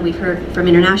Canada, we've heard from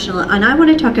international, and I want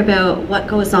to talk about what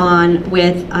goes on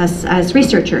with us as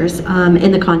researchers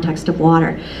in the context of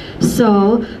water.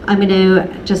 So I'm going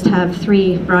to just have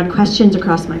three broad questions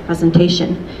across my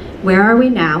presentation. Where are we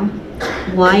now?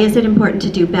 Why is it important to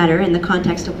do better in the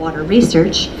context of water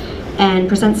research? And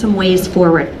present some ways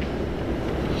forward.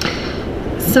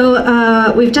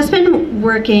 So we've just been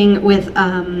working with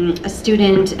a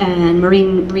student and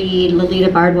Marine Reed, Lalita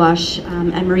Bharadwaj,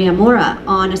 and Maria Mora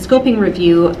on a scoping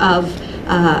review of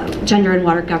gender and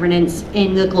water governance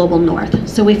in the global north.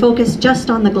 So we focus just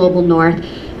on the global north.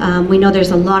 We know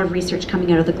there's a lot of research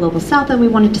coming out of the global south, and we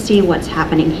wanted to see what's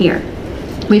happening here.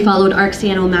 We followed ARCSI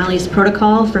and O'Malley's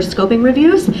protocol for scoping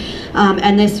reviews,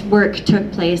 and this work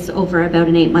took place over about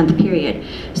an 8-month period.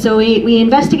 So we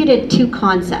investigated two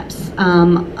concepts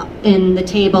in the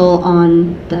table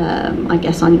on the, I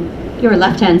guess on your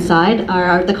left-hand side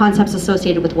are the concepts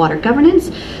associated with water governance.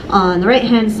 On the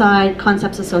right-hand side,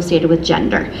 concepts associated with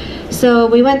gender. So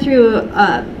we went through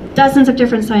dozens of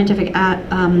different scientific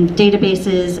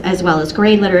databases, as well as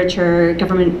grade literature,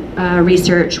 government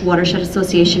research, Watershed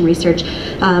Association research,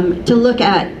 to look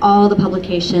at all the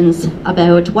publications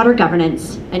about water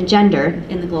governance and gender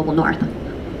in the global north.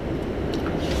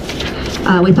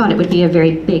 We thought it would be a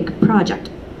very big project.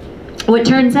 What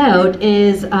turns out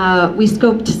is we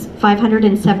scoped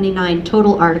 579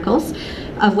 total articles,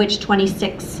 of which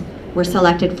 26 were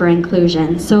selected for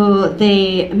inclusion. So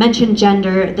they mentioned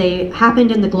gender, they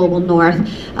happened in the global north,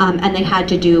 and they had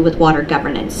to do with water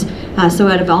governance. So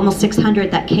out of almost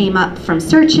 600 that came up from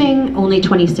searching, only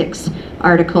 26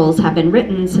 articles have been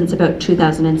written since about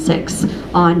 2006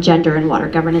 on gender and water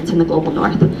governance in the global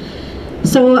north.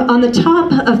 So on the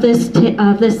top of this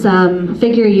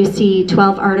figure, you see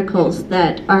 12 articles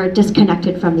that are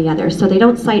disconnected from the others. So they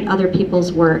don't cite other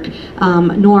people's work,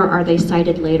 nor are they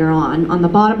cited later on. On the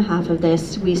bottom half of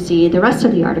this, we see the rest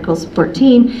of the articles,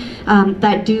 14,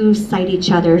 that do cite each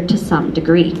other to some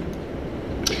degree.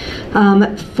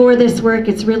 For this work,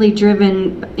 it's really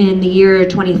driven in the year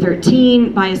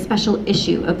 2013 by a special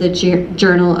issue of the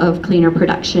Journal of Cleaner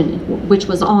Production, which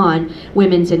was on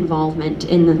women's involvement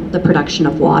in the production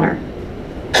of water.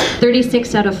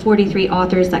 36 out of 43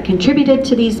 authors that contributed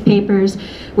to these papers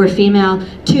were female,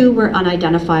 2 were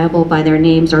unidentifiable by their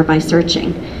names or by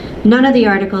searching. None of the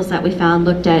articles that we found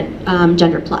looked at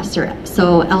gender plus, or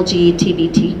so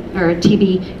LGBT or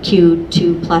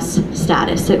TBQ2 plus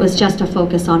status. It was just a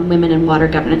focus on women and water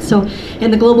governance. So in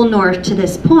the global north to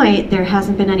this point, there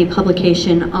hasn't been any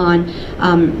publication on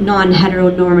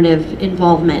non-heteronormative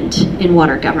involvement in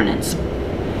water governance.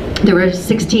 There were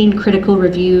 16 critical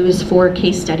reviews, 4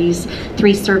 case studies,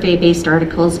 3 survey-based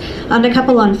articles, and a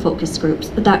couple on focus groups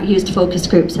that used focus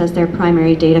groups as their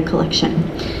primary data collection.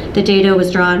 The data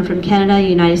was drawn from Canada,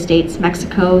 United States,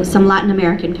 Mexico, some Latin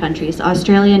American countries,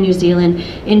 Australia, New Zealand,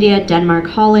 India, Denmark,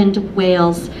 Holland,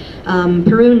 Wales,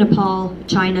 Peru, Nepal,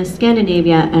 China,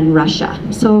 Scandinavia, and Russia.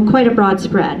 So quite a broad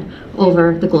spread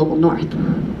over the global north.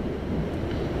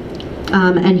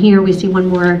 And here we see one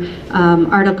more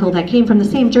article that came from the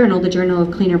same journal, the Journal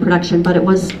of Cleaner Production, but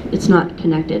it's not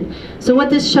connected. So what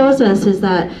this shows us is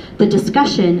that the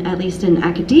discussion, at least in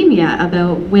academia,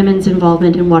 about women's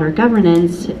involvement in water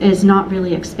governance is not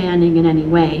really expanding in any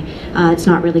way. It's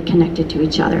not really connected to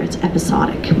each other. It's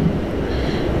episodic.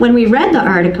 When we read the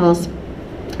articles,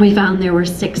 we found there were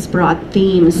 6 broad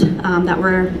themes that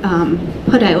were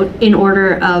put out in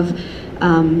order of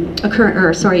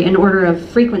in order of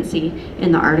frequency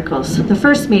in the articles. The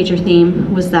first major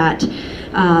theme was that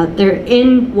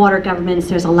in water governments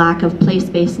there's a lack of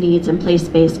place-based needs and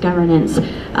place-based governance,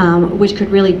 which could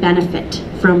really benefit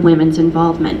from women's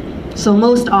involvement. So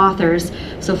most authors,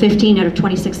 so 15 out of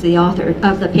 26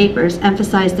 of the papers,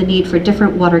 emphasized the need for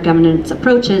different water governance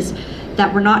approaches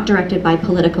that were not directed by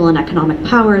political and economic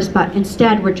powers, but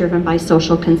instead were driven by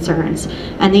social concerns.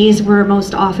 And these were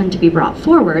most often to be brought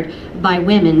forward by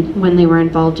women when they were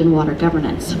involved in water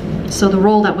governance. So the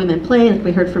role that women play, like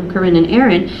we heard from Corinne and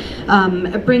Erin,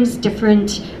 brings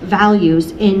different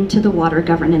values into the water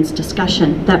governance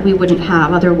discussion that we wouldn't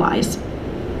have otherwise.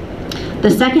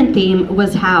 The second theme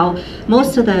was how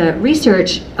most of the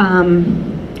research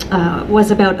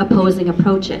was about opposing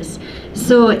approaches.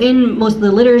 So in most of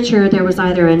the literature, there was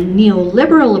either a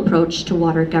neoliberal approach to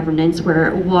water governance,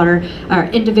 where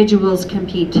individuals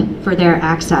compete for their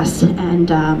access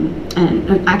and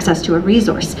access to a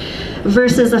resource,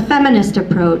 versus a feminist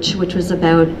approach, which was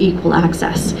about equal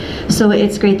access. So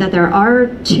it's great that there are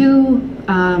 2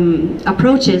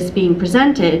 approaches being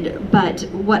presented, but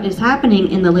what is happening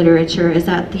in the literature is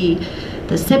that the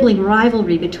sibling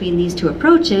rivalry between these 2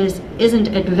 approaches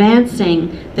isn't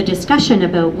advancing the discussion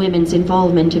about women's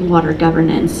involvement in water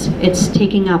governance. It's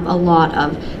taking up a lot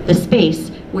of the space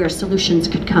where solutions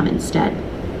could come instead.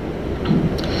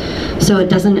 So it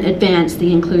doesn't advance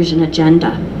the inclusion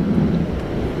agenda.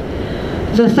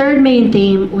 The third main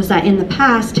theme was that in the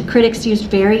past, critics used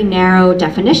very narrow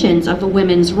definitions of a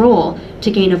women's role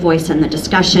to gain a voice in the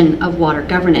discussion of water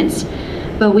governance.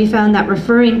 But we found that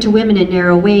referring to women in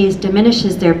narrow ways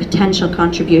diminishes their potential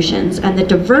contributions and the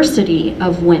diversity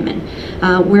of women.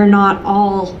 We're not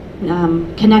all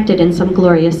connected in some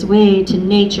glorious way to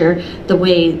nature the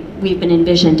way we've been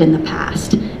envisioned in the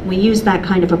past. We used that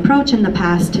kind of approach in the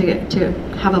past to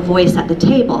have a voice at the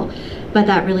table, but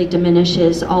that really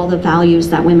diminishes all the values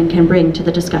that women can bring to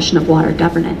the discussion of water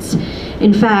governance.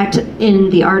 In fact, in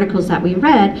the articles that we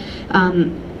read,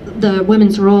 the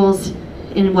women's roles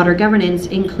in water governance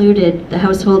included the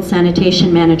household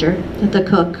sanitation manager, the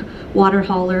cook, water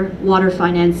hauler, water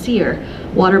financier,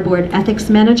 water board ethics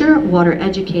manager, water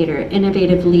educator,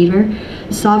 innovative leader,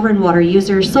 sovereign water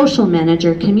user, social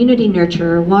manager, community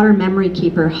nurturer, water memory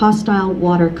keeper, hostile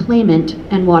water claimant,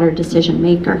 and water decision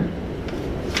maker.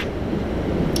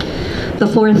 The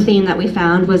fourth theme that we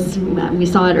found was, we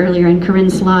saw it earlier in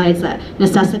Corinne's slides, that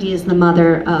necessity is the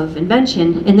mother of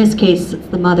invention. In this case, it's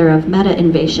the mother of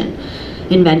meta-invention.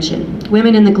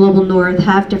 Women in the global north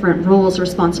have different roles,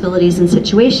 responsibilities, and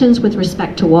situations with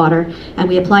respect to water, and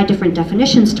we apply different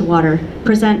definitions to water,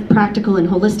 present practical and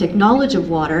holistic knowledge of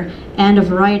water, and a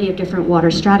variety of different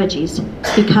water strategies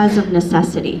because of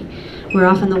necessity. We're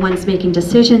often the ones making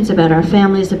decisions about our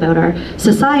families, about our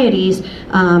societies,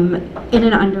 in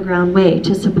an underground way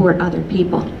to support other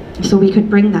people. So we could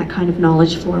bring that kind of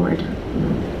knowledge forward.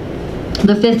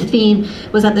 The fifth theme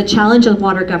was that the challenge of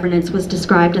water governance was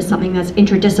described as something that's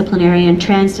interdisciplinary and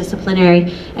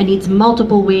transdisciplinary and needs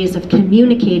multiple ways of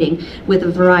communicating with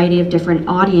a variety of different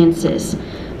audiences.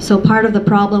 So part of the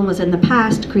problem was in the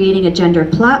past, creating a gender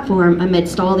platform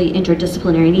amidst all the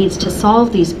interdisciplinary needs to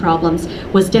solve these problems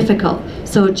was difficult.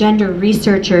 So gender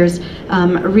researchers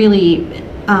really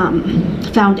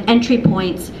found entry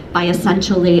points by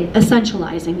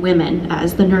essentializing women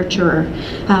as the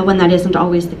nurturer, when that isn't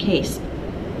always the case.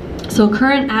 So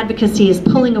current advocacy is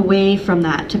pulling away from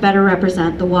that to better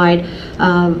represent the wide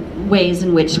ways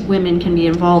in which women can be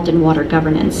involved in water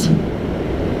governance.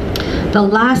 The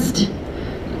last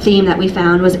theme that we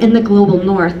found was in the global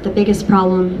north, the biggest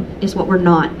problem is what we're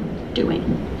not doing.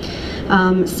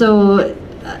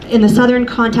 In the southern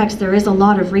context, there is a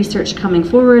lot of research coming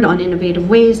forward on innovative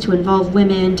ways to involve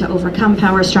women, to overcome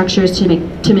power structures, to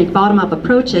make bottom-up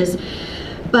approaches.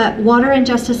 But water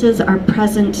injustices are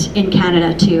present in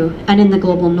Canada too, and in the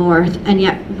global north, and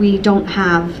yet we don't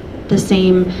have the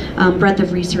same breadth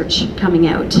of research coming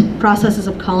out. Processes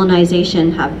of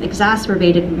colonization have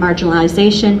exacerbated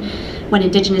marginalization. When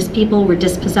Indigenous people were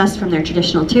dispossessed from their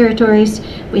traditional territories,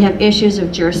 we have issues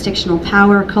of jurisdictional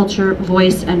power, culture,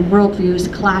 voice, and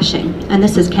worldviews clashing, and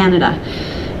this is Canada.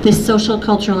 This social,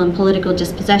 cultural, and political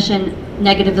dispossession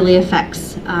negatively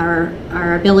affects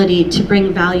our ability to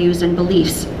bring values and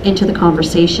beliefs into the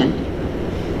conversation.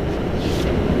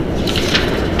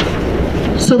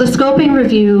 So the scoping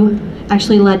review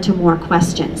actually led to more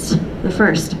questions. The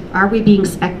first, are we being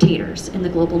spectators in the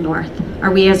global north?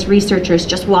 Are we as researchers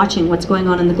just watching what's going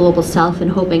on in the global south and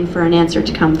hoping for an answer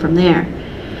to come from there?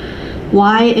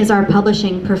 Why is our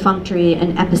publishing perfunctory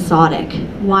and episodic?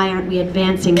 Why aren't we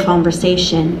advancing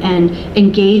conversation and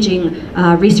engaging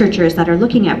researchers that are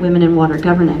looking at women in water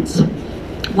governance?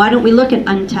 Why don't we look at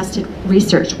untested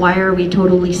research? Why are we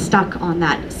totally stuck on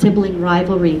that sibling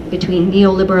rivalry between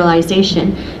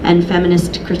neoliberalization and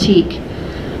feminist critique?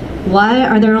 Why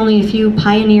are there only a few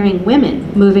pioneering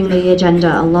women moving the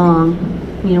agenda along?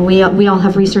 You know, we all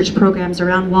have research programs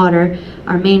around water.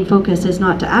 Our main focus is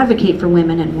not to advocate for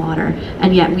women in water,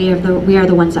 and yet we are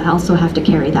the ones that also have to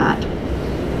carry that.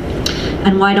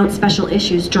 And why don't special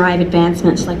issues drive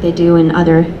advancements like they do in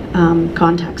other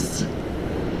contexts?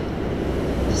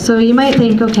 So you might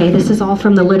think, okay, this is all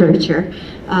from the literature.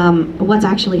 What's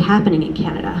actually happening in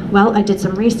Canada? Well, I did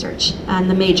some research on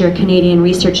the major Canadian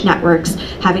research networks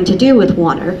having to do with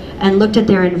water and looked at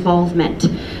their involvement.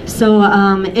 So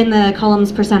in the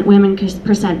columns percent women,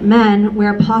 percent men,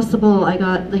 where possible, I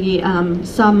got the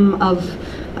sum of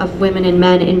women and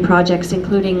men in projects,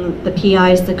 including the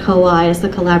PIs, the co-Is, the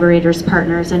collaborators,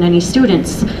 partners, and any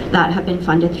students that have been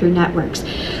funded through networks.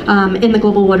 In the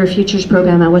Global Water Futures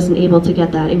program, I wasn't able to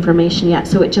get that information yet,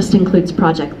 so it just includes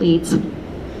project leads.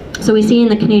 So we see in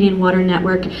the Canadian Water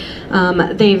Network,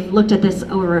 they've looked at this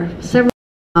over several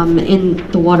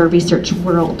in the water research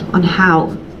world on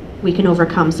how we can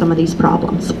overcome some of these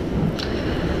problems.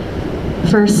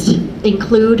 First,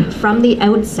 include from the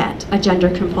outset a gender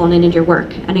component in your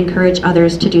work and encourage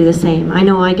others to do the same. I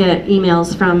know I get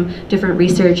emails from different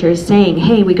researchers saying,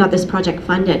 hey, we got this project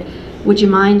funded. Would you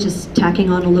mind just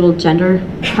tacking on a little gender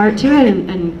part to it?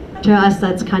 And to us,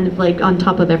 that's kind of like on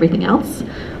top of everything else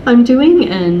I'm doing.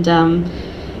 And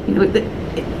you know,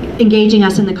 engaging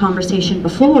us in the conversation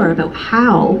before about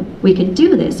how we can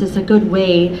do this is a good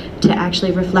way to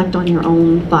actually reflect on your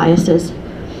own biases.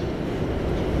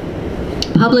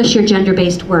 Publish your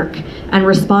gender-based work and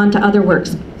respond to other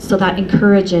works so that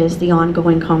encourages the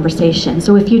ongoing conversation.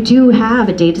 So if you do have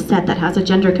a data set that has a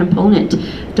gender component,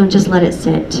 don't just let it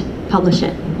sit, publish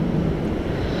it.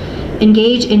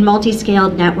 Engage in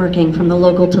multi-scaled networking from the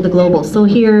local to the global. So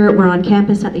here we're on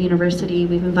campus at the university.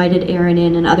 We've invited Erin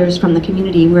in and others from the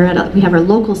community. We have our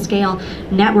local scale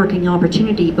networking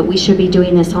opportunity, but we should be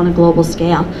doing this on a global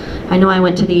scale. I know I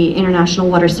went to the International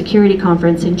Water Security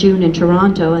Conference in June in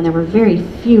Toronto, and there were very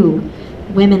few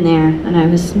women there, and I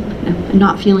was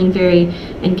not feeling very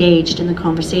engaged in the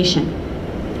conversation.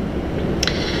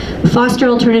 Foster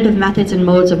alternative methods and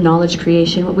modes of knowledge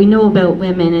creation. What we know about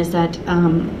women is that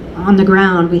on the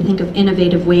ground, we think of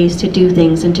innovative ways to do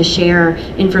things and to share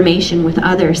information with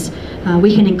others.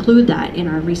 We can include that in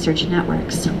our research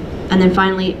networks. And then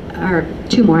finally, or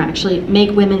two more actually,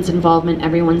 make women's involvement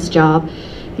everyone's job.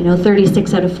 You know,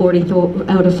 36 out of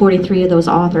 43 of those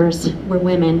authors were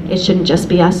women. It shouldn't just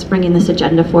be us bringing this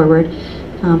agenda forward.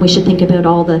 We should think about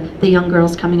all the young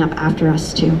girls coming up after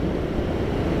us too.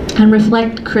 And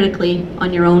reflect critically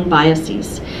on your own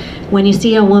biases. When you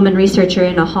see a woman researcher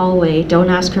in a hallway, don't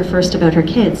ask her first about her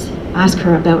kids. Ask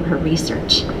her about her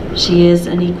research. She is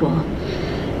an equal.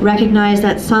 Recognize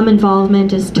that some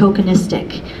involvement is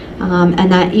tokenistic, and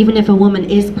that even if a woman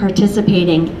is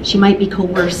participating, she might be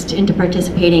coerced into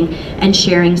participating and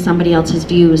sharing somebody else's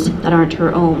views that aren't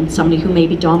her own, somebody who may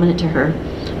be dominant to her.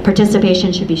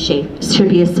 Participation should be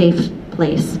a safe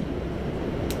place.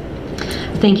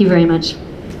 Thank you very much.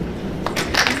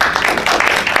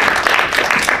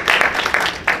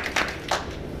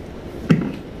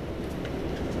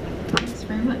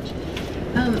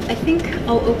 I think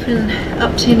I'll open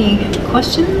up to any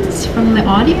questions from the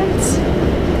audience.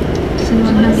 Does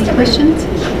anyone have any questions?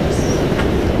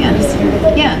 Yes.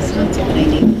 Yes, that's what I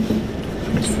need.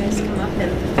 You guys come up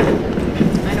and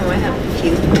I know I have a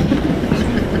few.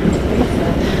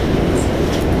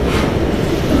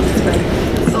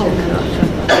 Oh gosh.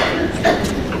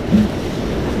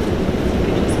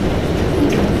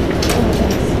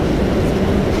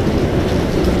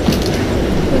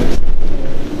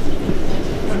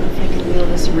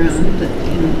 Room, but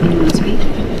can anyone speak?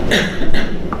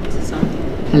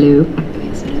 Hello.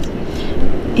 Yes, it is.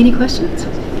 Any questions?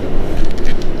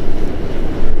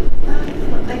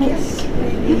 I guess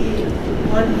maybe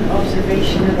one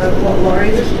observation about what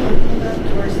Lori was talking about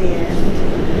towards the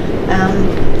end.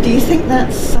 Do you think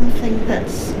that's something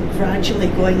that's gradually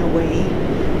going away?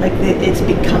 Like it's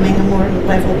becoming a more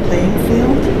level playing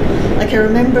field? Like I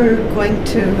remember going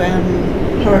to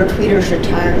Howard Wheeler's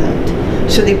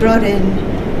retirement. So they brought in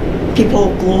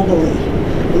people globally,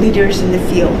 leaders in the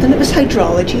field, and it was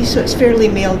hydrology, so it's fairly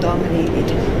male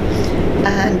dominated.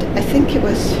 And I think it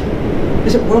was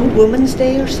it World Women's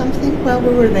Day or something while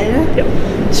we were there?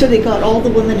 Yep. So they got all the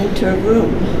women into a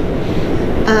room,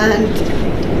 and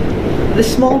the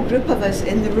small group of us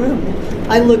in the room,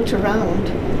 I looked around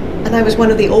and I was one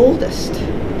of the oldest.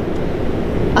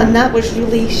 And that was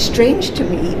really strange to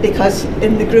me, because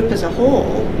in the group as a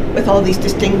whole, with all these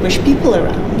distinguished people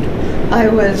around, I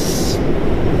was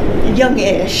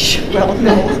youngish. Well,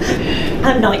 no,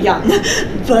 I'm not young,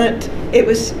 but it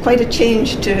was quite a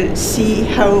change to see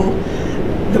how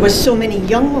there was so many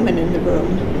young women in the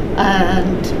room,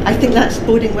 and I think that's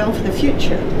boding well for the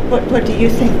future. What do you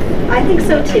think? I think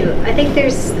so too. I think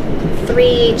there's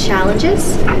 3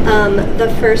 challenges. The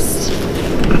first...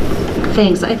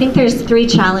 Thanks. I think there's 3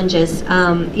 challenges.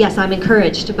 Yes, I'm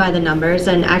encouraged by the numbers,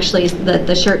 and actually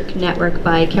the SHIRK network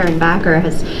by Karen Backer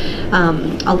has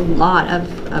a lot of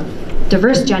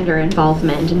diverse gender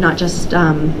involvement, and not just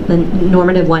the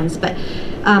normative ones. But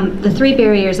the 3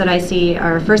 barriers that I see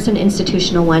are, first, an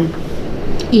institutional one.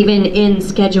 Even in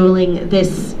scheduling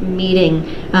this meeting,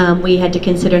 we had to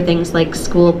consider things like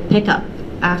school pickup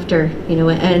after,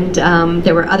 and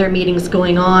there were other meetings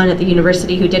going on at the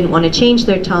university who didn't want to change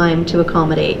their time to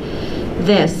accommodate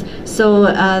this. So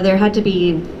there had to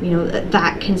be,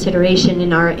 that consideration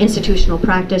in our institutional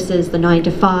practices, the 9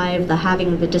 to 5, the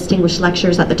having the distinguished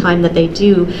lectures at the time that they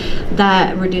do,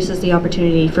 that reduces the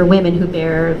opportunity for women who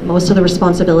bear most of the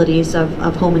responsibilities of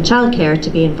home and childcare to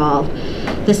be involved.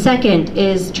 The second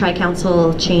is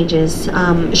tri-council changes.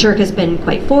 SHIRK has been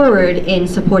quite forward in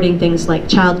supporting things like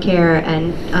childcare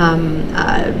and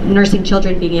nursing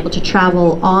children being able to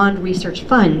travel on research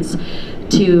funds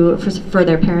for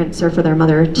their parents or for their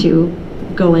mother to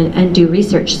go in and do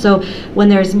research. So when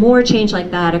there's more change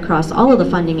like that across all of the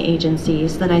funding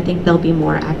agencies, then I think there'll be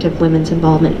more active women's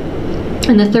involvement.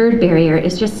 And the third barrier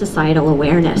is just societal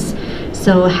awareness.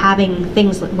 So having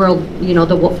things like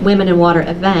the Women in Water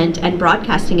event and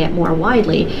broadcasting it more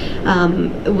widely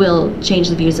will change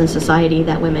the views in society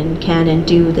that women can and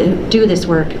do this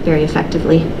work very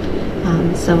effectively.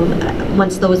 So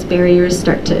once those barriers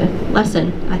start to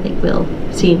lessen, I think we'll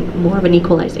see more of an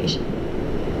equalization.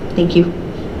 Thank you.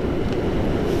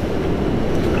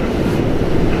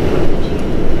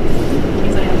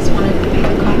 Anybody else want to make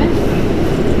a comment?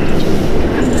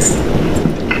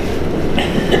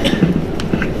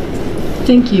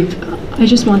 Thank you. I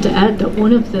just want to add that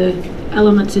one of the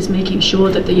elements is making sure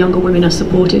that the younger women are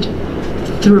supported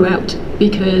throughout,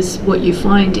 because what you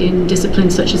find in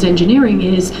disciplines such as engineering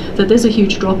is that there's a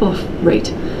huge drop-off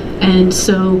rate, and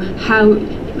so how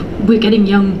we're getting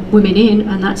young women in,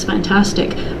 and that's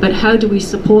fantastic, but how do we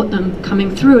support them coming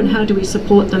through, and how do we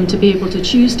support them to be able to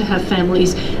choose to have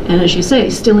families and, as you say,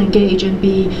 still engage and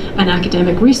be an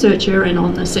academic researcher and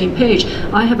on the same page?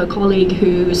 I have a colleague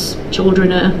whose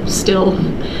children are still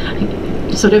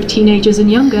sort of teenagers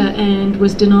and younger, and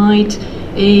was denied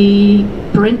a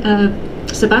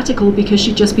sabbatical because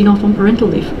she'd just been off on parental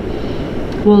leave.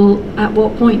 Well, at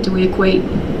what point do we equate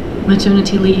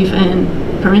maternity leave and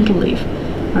parental leave,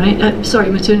 right?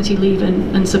 Maternity leave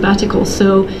and sabbatical.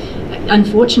 So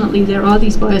unfortunately there are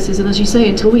these biases, and as you say,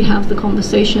 until we have the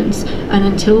conversations and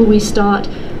until we start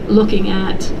looking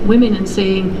at women and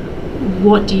saying,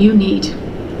 what do you need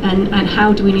and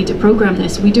how do we need to program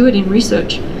this? We do it in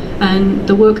research. And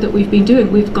the work that we've been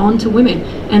doing, we've gone to women,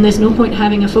 and there's no point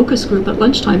having a focus group at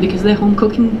lunchtime because they're home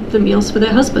cooking the meals for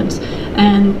their husbands,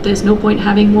 and there's no point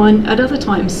having one at other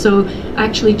times. So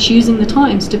actually choosing the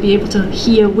times to be able to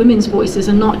hear women's voices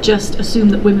and not just assume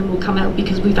that women will come out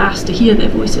because we've asked to hear their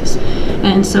voices.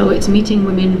 And so it's meeting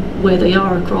women where they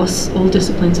are across all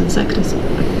disciplines and sectors.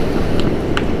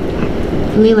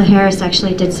 Leela Harris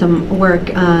actually did some work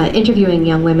interviewing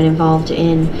young women involved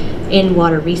in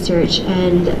water research,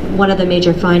 and one of the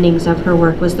major findings of her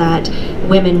work was that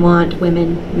women want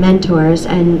women mentors,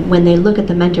 and when they look at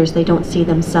the mentors, they don't see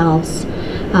themselves.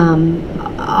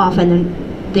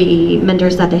 Often the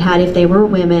mentors that they had, if they were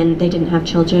women, they didn't have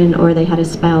children, or they had a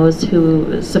spouse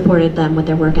who supported them with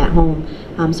their work at home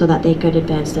so that they could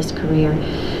advance this career.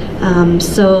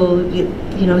 So,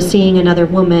 seeing another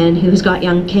woman who's got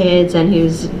young kids and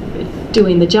who's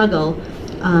doing the juggle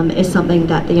is something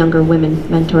that the younger women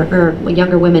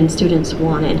younger women students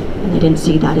wanted, and they didn't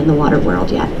see that in the water world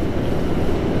yet.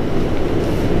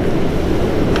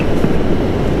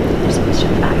 There's a question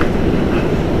in the back.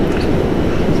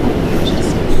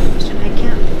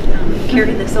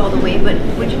 carry this all the way, but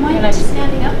would you mind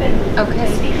standing up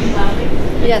and speaking loudly?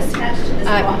 Yes. It's attached to this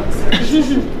box.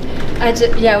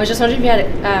 I was just wondering if you had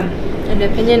an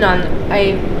opinion on.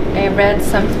 I read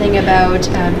something about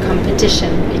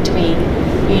competition between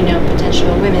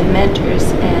potential women mentors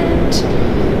and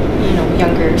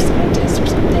younger scientists or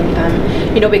something.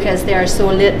 Because there are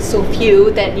so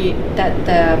few that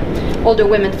the older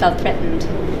women felt threatened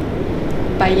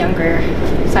by younger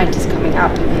scientists coming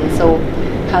up, and so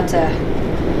how to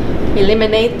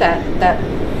eliminate that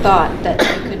thought that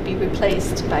they could be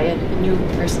replaced by a new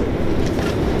person.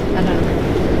 I don't know.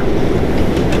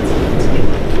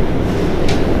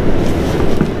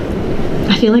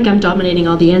 I feel like I'm dominating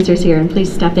all the answers here, and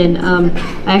please step in.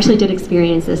 I actually did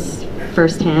experience this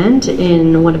firsthand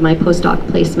in one of my postdoc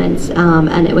placements,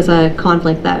 and it was a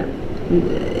conflict that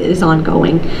is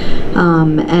ongoing,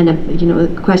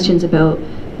 and questions about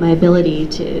my ability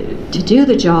to do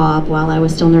the job while I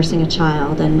was still nursing a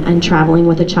child and traveling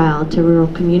with a child to rural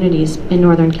communities in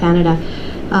northern Canada.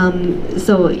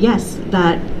 So yes,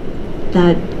 that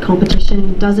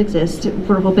competition does exist.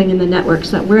 We're hoping in the networks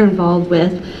that we're involved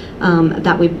with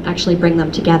that we actually bring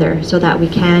them together so that we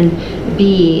can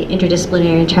be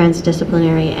interdisciplinary and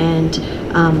transdisciplinary and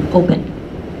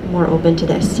more open to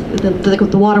this.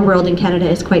 The water world in Canada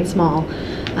is quite small,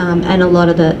 and a lot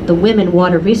of the women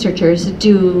water researchers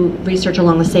do research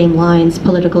along the same lines: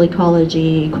 political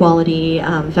ecology, equality,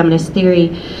 feminist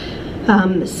theory.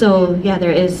 So yeah,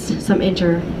 there is some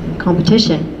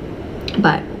inter-competition,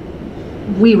 but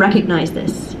we recognize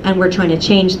this, and we're trying to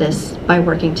change this by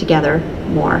working together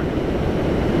more.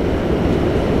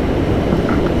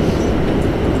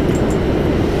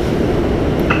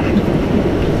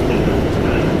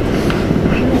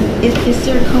 Is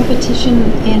there a competition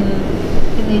in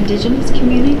the Indigenous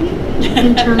community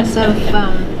in terms of,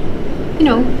 I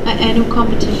know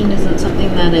competition isn't something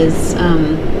that is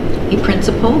a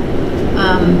principle,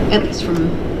 at least from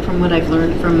what I've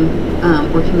learned from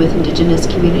working with Indigenous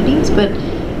communities, but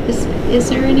is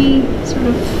there any sort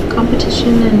of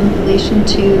competition in relation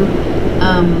to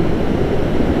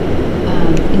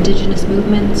Indigenous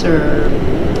movements or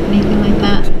anything like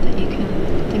that you can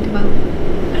think about?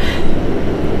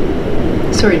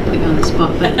 Sorry to put you on the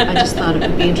spot, but I just thought it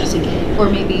would be interesting. Or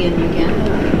maybe in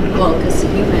Uganda, well, because you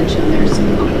mentioned there's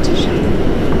some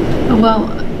competition. Well,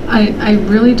 I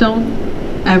really don't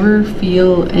ever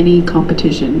feel any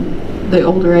competition the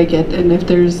older I get, and if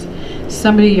there's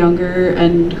somebody younger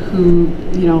and who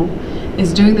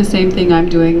is doing the same thing I'm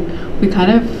doing, we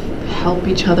kind of help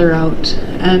each other out,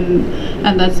 and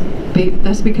that's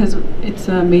because it's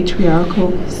a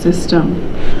matriarchal system.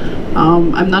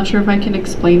 I'm not sure if I can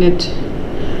explain it.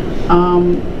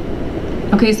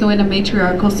 Okay, so in a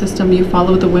matriarchal system, you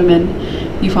follow the women,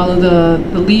 you follow the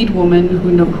lead woman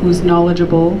who's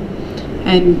knowledgeable,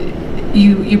 and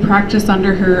you practice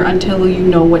under her until you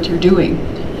know what you're doing.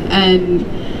 And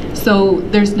so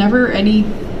there's never any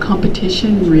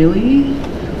competition really,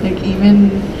 like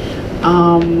even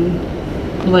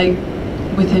like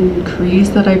within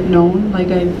Crees that I've known,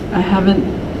 like I haven't,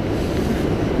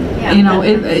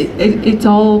 it's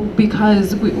all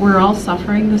because we're all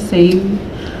suffering the same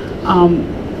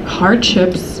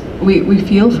hardships. We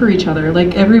feel for each other.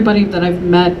 Like everybody that I've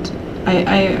met,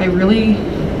 I really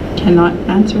cannot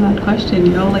answer that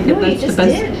question, like No, that's you just the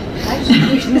best. did. Actually,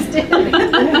 you just did.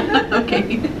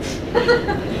 Okay.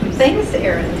 Thanks,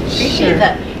 Erin. Appreciate Sure.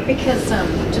 that. Because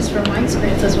just from my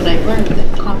experience, that's what I've learned,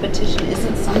 that competition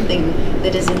isn't something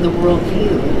that is in the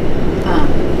worldview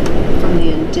from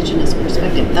the Indigenous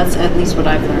perspective. That's at least what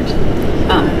I've learned.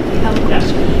 You have a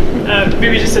question?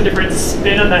 Maybe just a different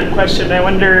spin on that question. I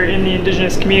wonder in the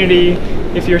Indigenous community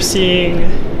if you're seeing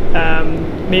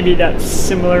maybe that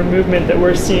similar movement that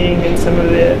we're seeing in some of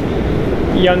the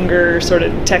younger sort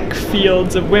of tech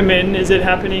fields of women. Is it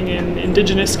happening in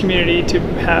Indigenous community to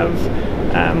have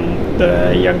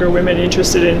the younger women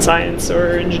interested in science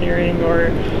or engineering or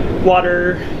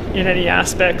water in any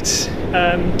aspect,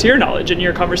 to your knowledge, in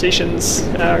your conversations,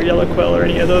 or Yellow Quill or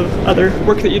any of the other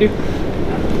work that you do?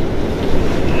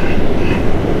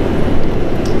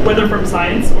 Whether from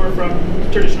science or from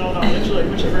traditional knowledge, like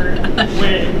whichever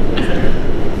way is there.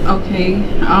 Okay,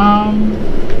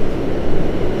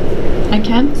 I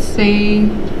can't say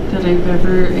that I've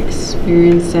ever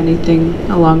experienced anything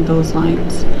along those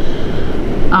lines.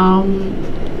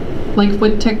 Like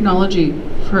with technology,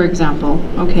 for example.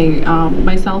 Okay,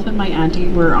 myself and my auntie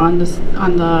were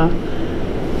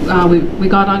we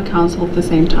got on council at the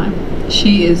same time.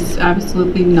 She is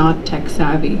absolutely not tech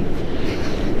savvy,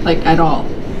 like at all.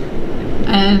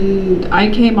 And I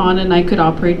came on and I could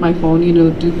operate my phone,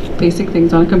 do basic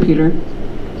things on a computer.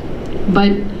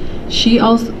 But she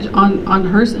also,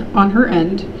 on her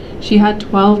end, she had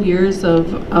 12 years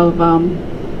of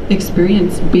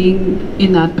experience being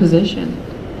in that position.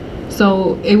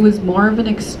 So it was more of an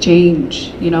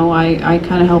exchange. You know, I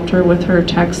kind of helped her with her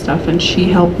tech stuff, and she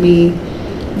helped me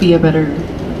be a better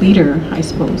leader, I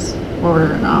suppose.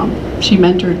 Or she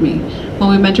mentored me. Well,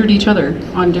 we mentored each other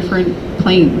on different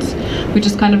planes. We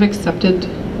just kind of accepted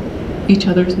each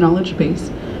other's knowledge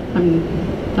base. I'm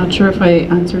not sure if I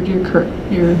answered your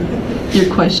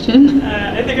question.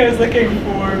 I think I was looking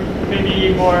for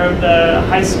maybe more of the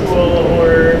high school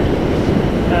or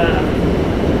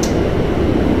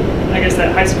I guess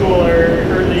that high school or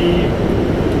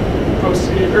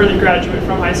early graduate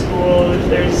from high school.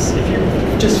 If you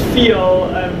just feel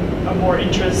a more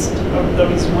interest of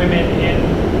those women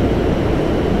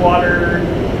in water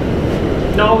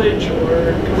knowledge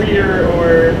or career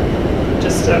or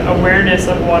just awareness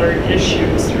of water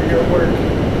issues through your work,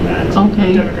 that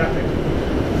demographic.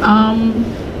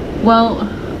 Well,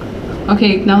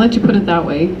 okay, now that you put it that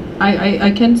way,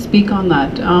 I can speak on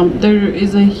that. There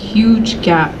is a huge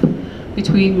gap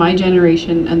between my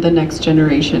generation and the next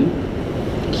generation.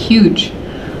 Huge.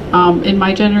 In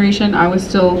my generation, I was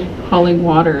still hauling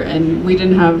water, and we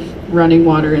didn't have running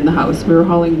water in the house. We were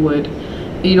hauling wood,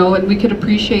 you know, and we could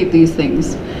appreciate these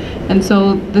things. And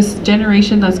so this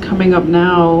generation that's coming up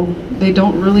now, they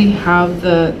don't really have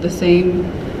the same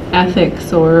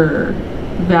ethics or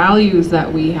values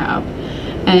that we have.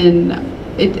 And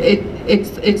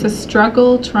it's a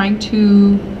struggle trying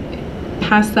to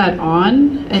pass that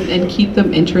on and keep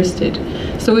them interested.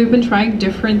 So we've been trying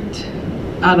different,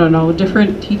 I don't know,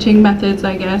 different teaching methods,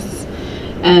 I guess.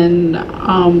 And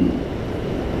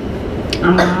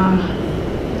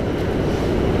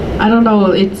I don't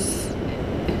know, it's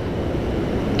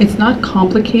not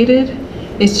complicated,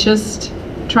 it's just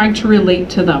trying to relate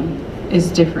to them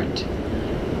is different.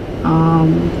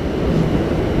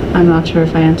 I'm not sure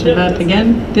if I answered that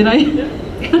again. Did I? Yeah.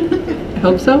 I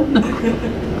hope so.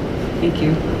 Thank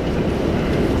you.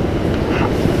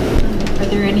 Are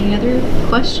there any other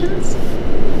questions?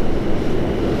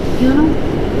 No?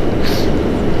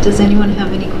 Does anyone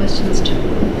have any questions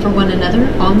for one another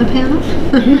on the panel?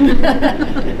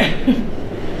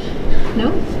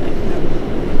 No?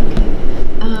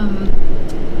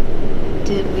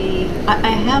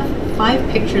 I have 5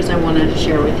 pictures I want to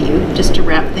share with you, just to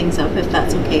wrap things up, if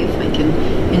that's okay, if I can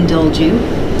indulge you.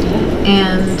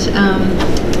 And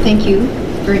thank you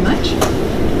very much.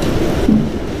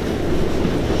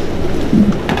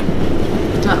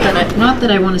 Not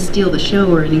that I want to steal the show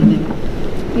or anything.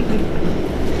 Okay,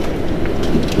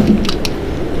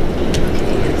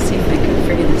 let's see if I can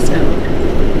figure this out.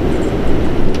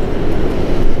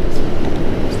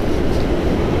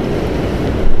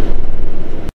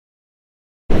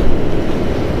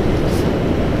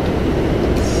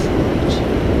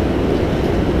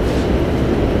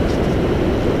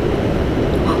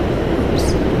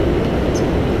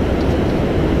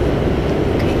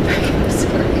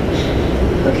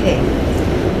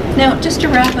 Now, just to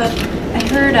wrap up, I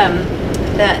heard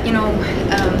that, you know,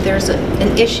 there's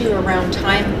an issue around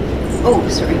time. Oh,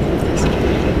 sorry.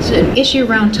 So an issue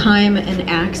around time and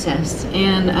access.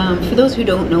 And for those who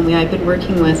don't know me, I've been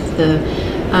working with the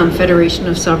Federation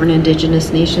of Sovereign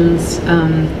Indigenous Nations,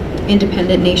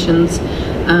 independent nations,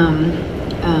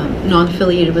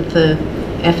 non-affiliated with the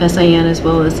FSIN, as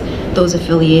well as those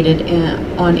affiliated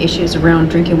on issues around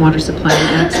drinking water supply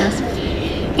and access.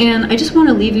 And I just want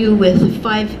to leave you with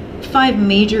five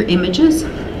major images,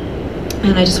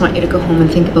 and I just want you to go home and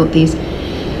think about these.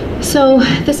 So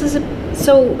this is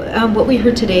what we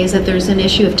heard today is that there's an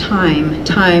issue of time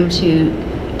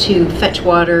to fetch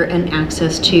water and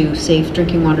access to safe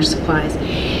drinking water supplies.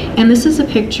 And this is a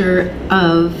picture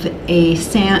of a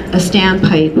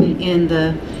standpipe in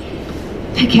the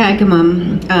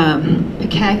Pekakam,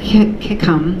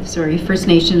 First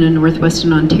Nation in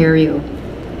northwestern Ontario.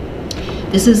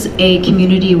 This is a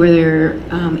community where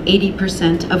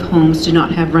 80% of homes do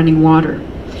not have running water.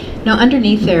 Now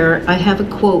underneath there, I have a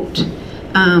quote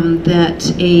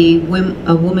that a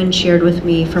woman shared with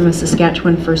me from a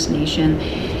Saskatchewan First Nation.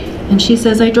 And she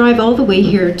says, "I drive all the way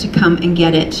here to come and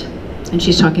get it." And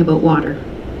she's talking about water.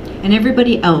 And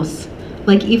everybody else,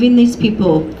 like even these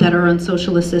people that are on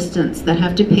social assistance that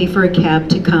have to pay for a cab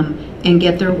to come and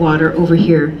get their water over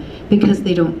here because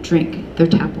they don't drink their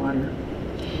tap water.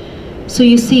 So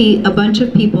you see a bunch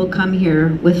of people come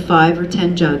here with 5 or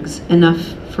 10 jugs,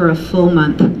 enough for a full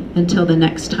month until the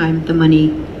next time the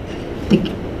money,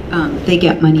 they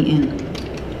get money in.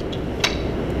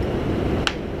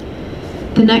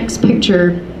 The next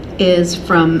picture is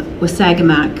from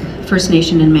Wasagamak First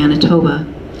Nation in Manitoba.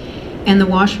 And the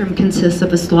washroom consists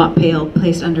of a slop pail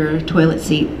placed under a toilet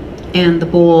seat, and the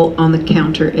bowl on the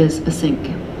counter is a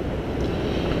sink.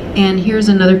 And here's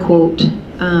another quote,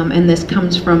 and this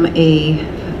comes from a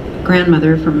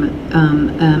grandmother from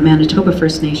Manitoba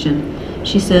First Nation.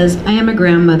 She says, "I am a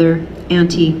grandmother,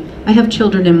 auntie. I have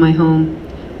children in my home.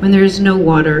 When there is no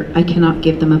water, I cannot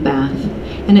give them a bath."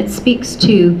 And it speaks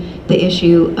to the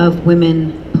issue of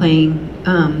women playing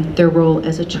their role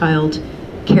as a child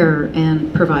carer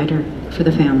and provider for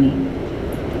the family.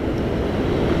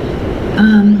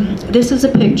 This is a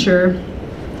picture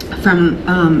from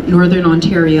Northern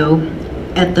Ontario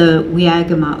at the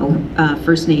Wiagamao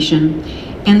First Nation.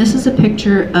 And this is a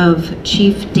picture of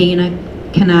Chief Dana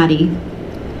Kanadi,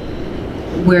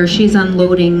 where she's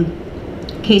unloading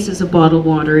cases of bottled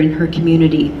water in her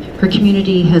community. Her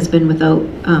community has been without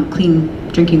clean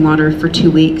drinking water for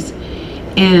 2 weeks,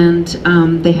 and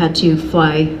they had to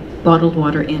fly bottled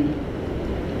water in.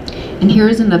 And here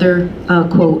is another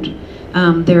quote.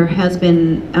 There has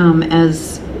been,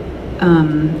 as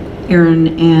Erin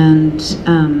and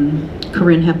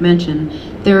Corinne have mentioned,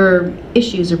 there are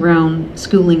issues around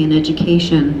schooling and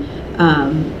education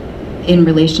in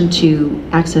relation to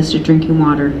access to drinking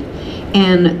water.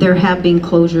 And there have been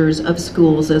closures of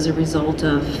schools as a result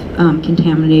of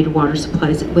contaminated water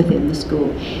supplies within the school.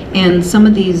 And some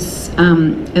of these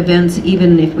events,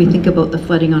 even if we think about the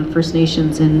flooding on First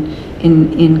Nations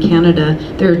in Canada,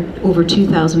 there are over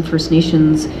 2,000 First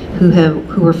Nations who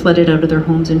were flooded out of their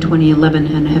homes in 2011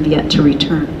 and have yet to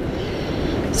return.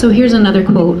 So here's another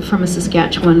quote from a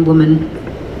Saskatchewan woman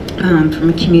from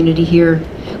a community here.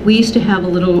 "We used to have a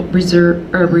little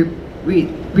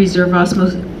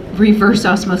reverse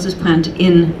osmosis plant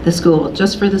in the school,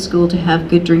 just for the school to have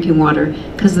good drinking water,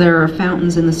 because there are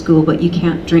fountains in the school, but you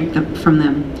can't drink from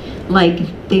them. Like,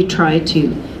 they tried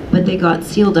to, but they got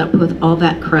sealed up with all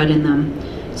that crud in them.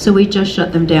 So we just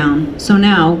shut them down. So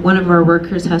now, one of our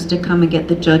workers has to come and get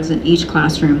the jugs in each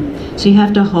classroom. So you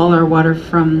have to haul our water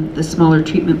from the smaller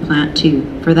treatment plant too,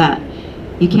 for that.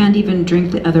 You can't even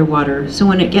drink the other water. So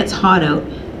when it gets hot out,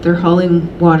 they're hauling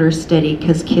water steady,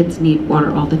 because kids need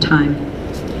water all the time."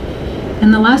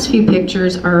 And the last few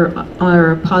pictures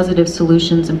are positive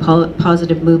solutions and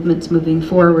positive movements moving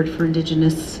forward for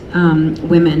Indigenous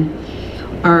women.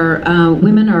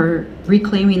 Women are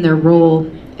reclaiming their role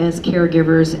as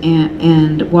caregivers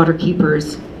and water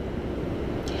keepers.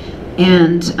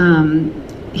 And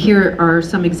here are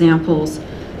some examples.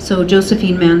 So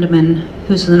Josephine Mandaman,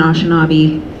 who's an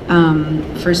Anishinaabe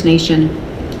First Nation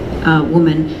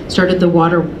woman, started the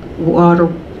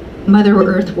Mother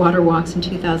Earth Water Walks in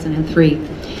 2003.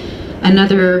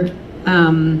 Another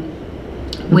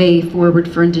way forward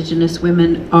for Indigenous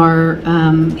women are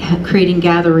creating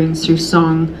gatherings through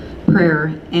song,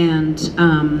 prayer, and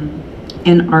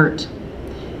art.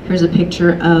 Here's a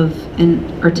picture of an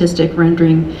artistic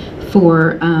rendering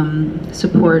for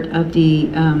support of the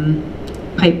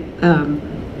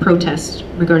protest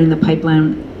regarding the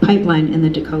pipeline in the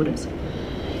Dakotas.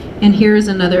 And here's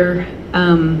another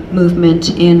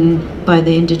movement by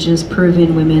the Indigenous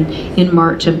Peruvian women in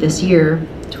March of this year,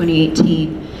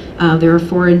 2018. There are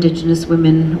 4 Indigenous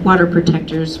women water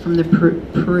protectors from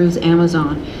Peru's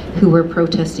Amazon who were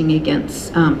protesting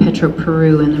against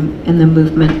Petro-Peru and the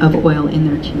movement of oil in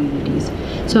their communities.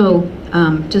 So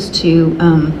just to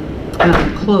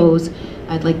close,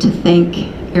 I'd like to thank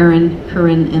Erin,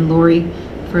 Corinne, and Lori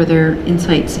for their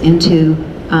insights into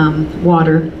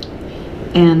water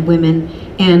and women.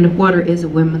 And water is a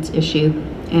women's issue,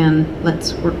 and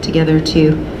let's work together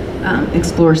to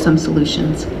explore some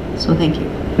solutions. So thank you.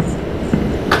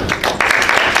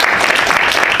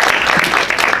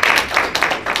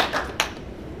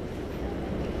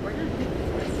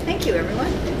 Thank you, everyone.